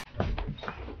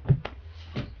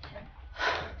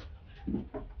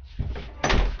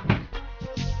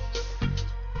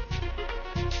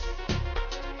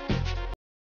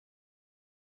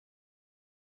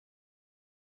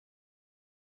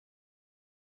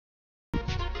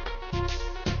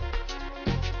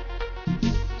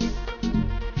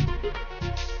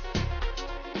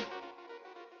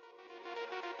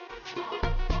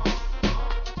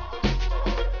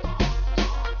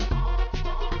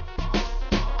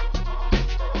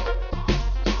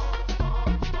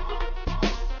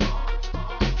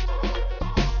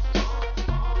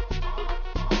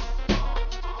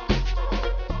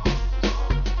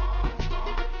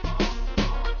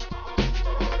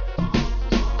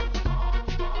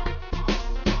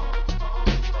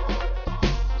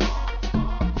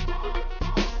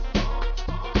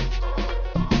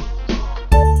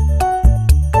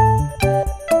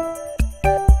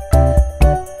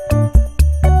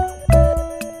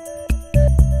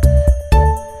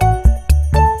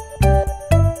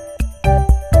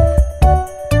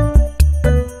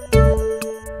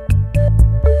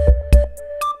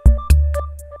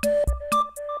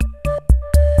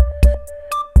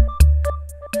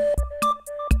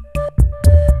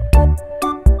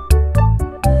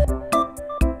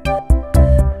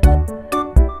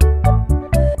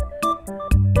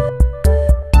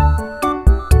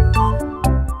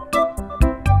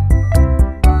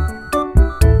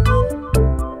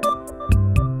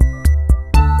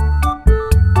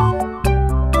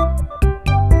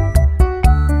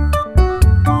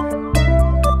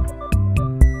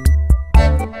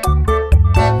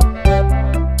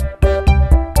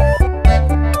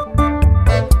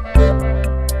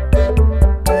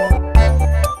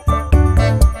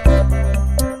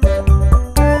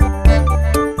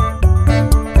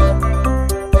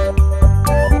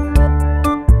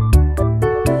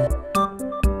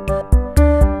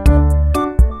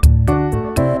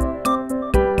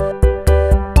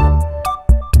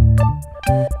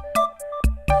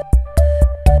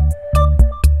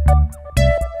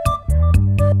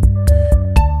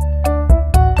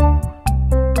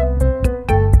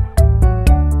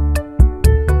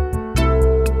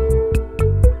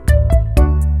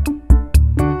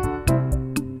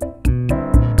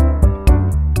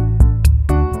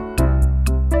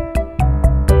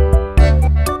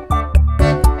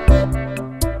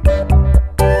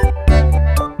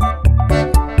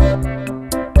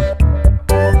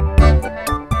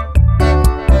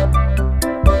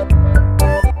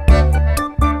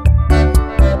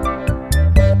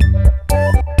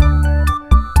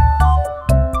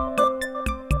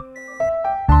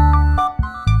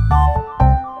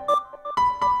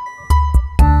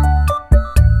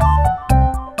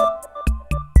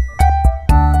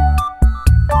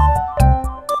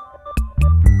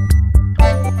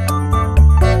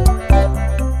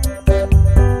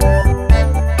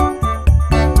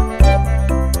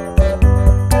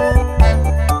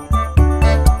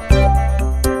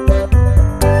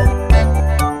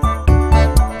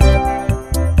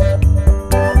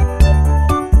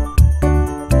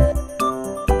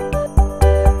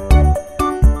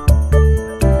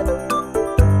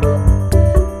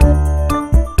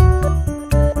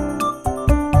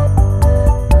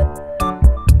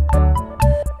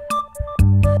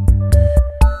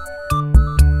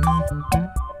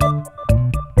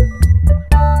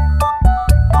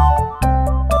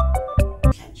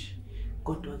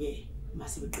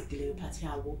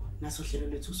 naso hlelo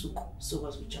lethu usuku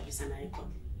sokwazi ukujabulisa naye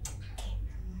khona.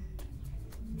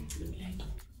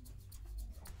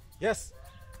 Yes.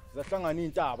 Zahlangana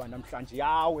intaba namhlanje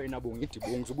yawe nabo ngithi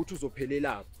bongiza ukuthi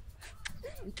uzophelela.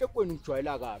 Inhlekweni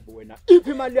ujwayela kabi wena. Iphi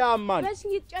imali yami manje? Bese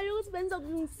ngitshela ukuthi benza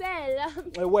kulungisela.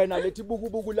 Wena lethi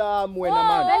bukubuku lami wena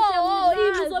manje.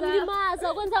 Indlu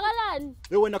zomlimaza kwenzakalani?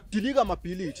 Wena kudilika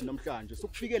amability namhlanje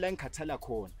sokufike la engikhathala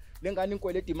khona. Lengane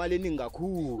inkwelede imali eningi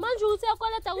kakhulu. Manje uthi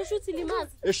yakweleda kusho ukuthi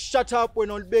limaza. Shut up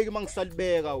wena ulibeki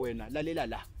mangisalibeka wena. Lalela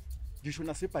la. Ngisho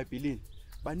naseBhayibhelini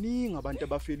baningi abantu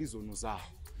abafela izono zawo.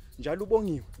 Njalo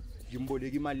ubongiwe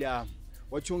ngimboleka imali yami.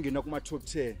 Wathi ungena kuma top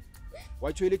 10.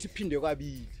 Wathi ulethi iphinde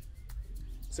kabili.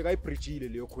 Sekayibridgile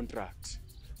leyo contract.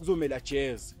 Kuzomela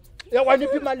jazz.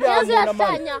 Yawaniphi imali yami wena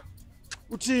manje?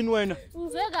 Uthini wena?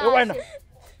 Ngizwe kahle. Wena.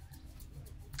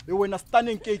 Wena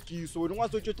stane nkekiso wena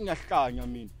ungazothi uthi ngiyahlanya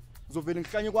mina. Ngizovela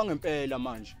ngihlanye kwangempela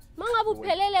manje. Mangabe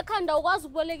uphelele ekhanda ukwazi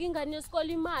ukuboleka ingane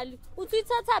yesikole imali. Uthi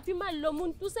ithathaphi imali lo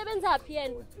muntu usebenzaphi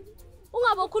yena?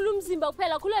 Ungabe ukhuluma umzimba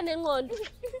kuphela khulwa nengqondo.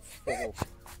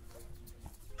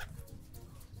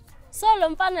 So lo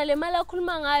mfana le mali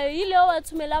akhuluma ngayo yileyo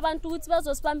wathumela abantu ukuthi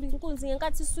bazosibamba inkunzi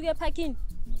ngenkathi sisuke ephakini.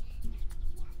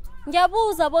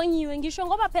 Ngiyabuza bonyiwe ngisho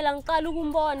ngoba phela ngiqala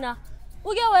ukumbona.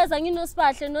 Uke weza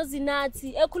nginosiphahle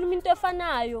nozinathi ekhuluma into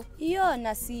efanayo.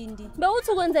 Iyona Sindi.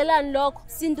 Bewuthi ukwenzelani lokho?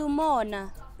 Sindi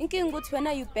umona. Inkinga ukuthi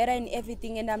wena you better in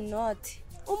everything and I'm not.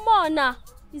 Umona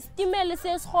isitimele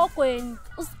sesihogweni.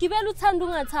 Usigibela uthanda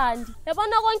ungathandi.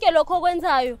 Yabona konke lokho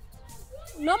okwenzayo.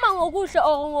 Noma ngokuhle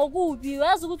or ngokubi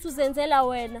uyazi ukuthi uzenzela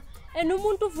wena.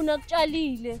 Umuntu uvuna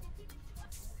kutshalile.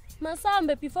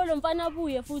 Masambe before lo mfana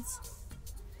abuye futhi.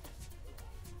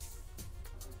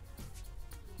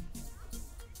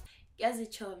 Yazi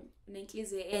Chomi,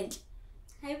 unenhliziyo enhle.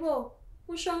 Hayibo,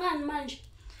 usho ngani manje?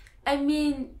 I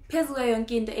mean, phezulu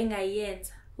yonke into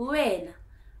engayenza. Wena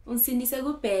unsindise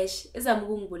kubhesh ezama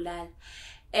ukungibulala.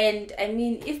 And I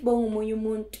mean, if bongumunye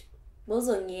umuntu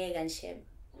bozongiyeka nje.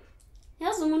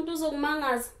 Yazi umuntu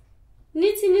uzokumangaza.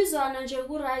 Nithi nizwana nje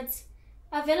ku right.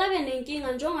 Avela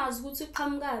benenkinga njengazi ukuthi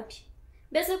uqhamukapi.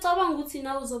 Bese cabanga ukuthi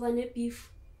nawe uzoba nebeef.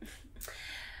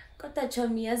 Kodwa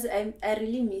Chomi, yazi I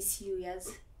really miss you,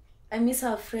 yazi. I miss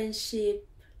our friendship.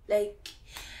 Like,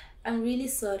 I'm really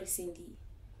sorry, Cindy.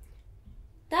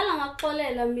 Dala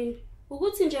ngaxolela mina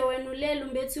ukuthi nje wena ulela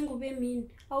umbethi ingube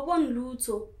emini awuboni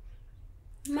lutho.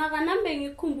 Maka nambe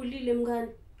ngikukhumbulile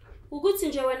mngani ukuthi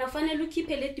nje wena fanele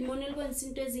ukhiphe le demon elikwenza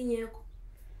into ezinyeko.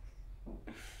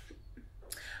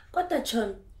 Kodwa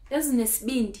Chomi, yazi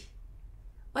nesibindi.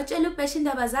 Watshela ubhesha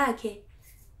indaba zakhe.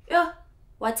 Yo,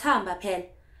 wathamba phela.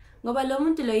 Ngoba lo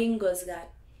muntu lo yingozi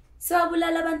kabi.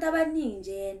 Sewabulala abantu abaningi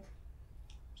nje yena.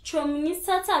 Chomi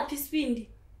ngisithathaphi isibindi?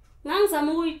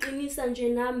 Ngangizama ukuyiqinisa nje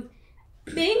nami.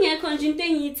 Bengekho nje into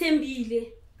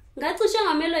engiyithembile. Ngacishe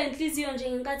ngamelwa inhliziyo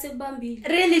nje ngenkathi ekubambile.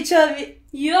 Really Chomi?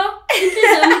 Yo,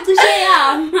 inhliziyo icishe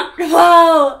yama.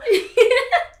 Wow.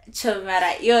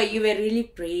 Chomi, you were really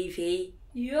brave, hey?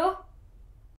 Yo.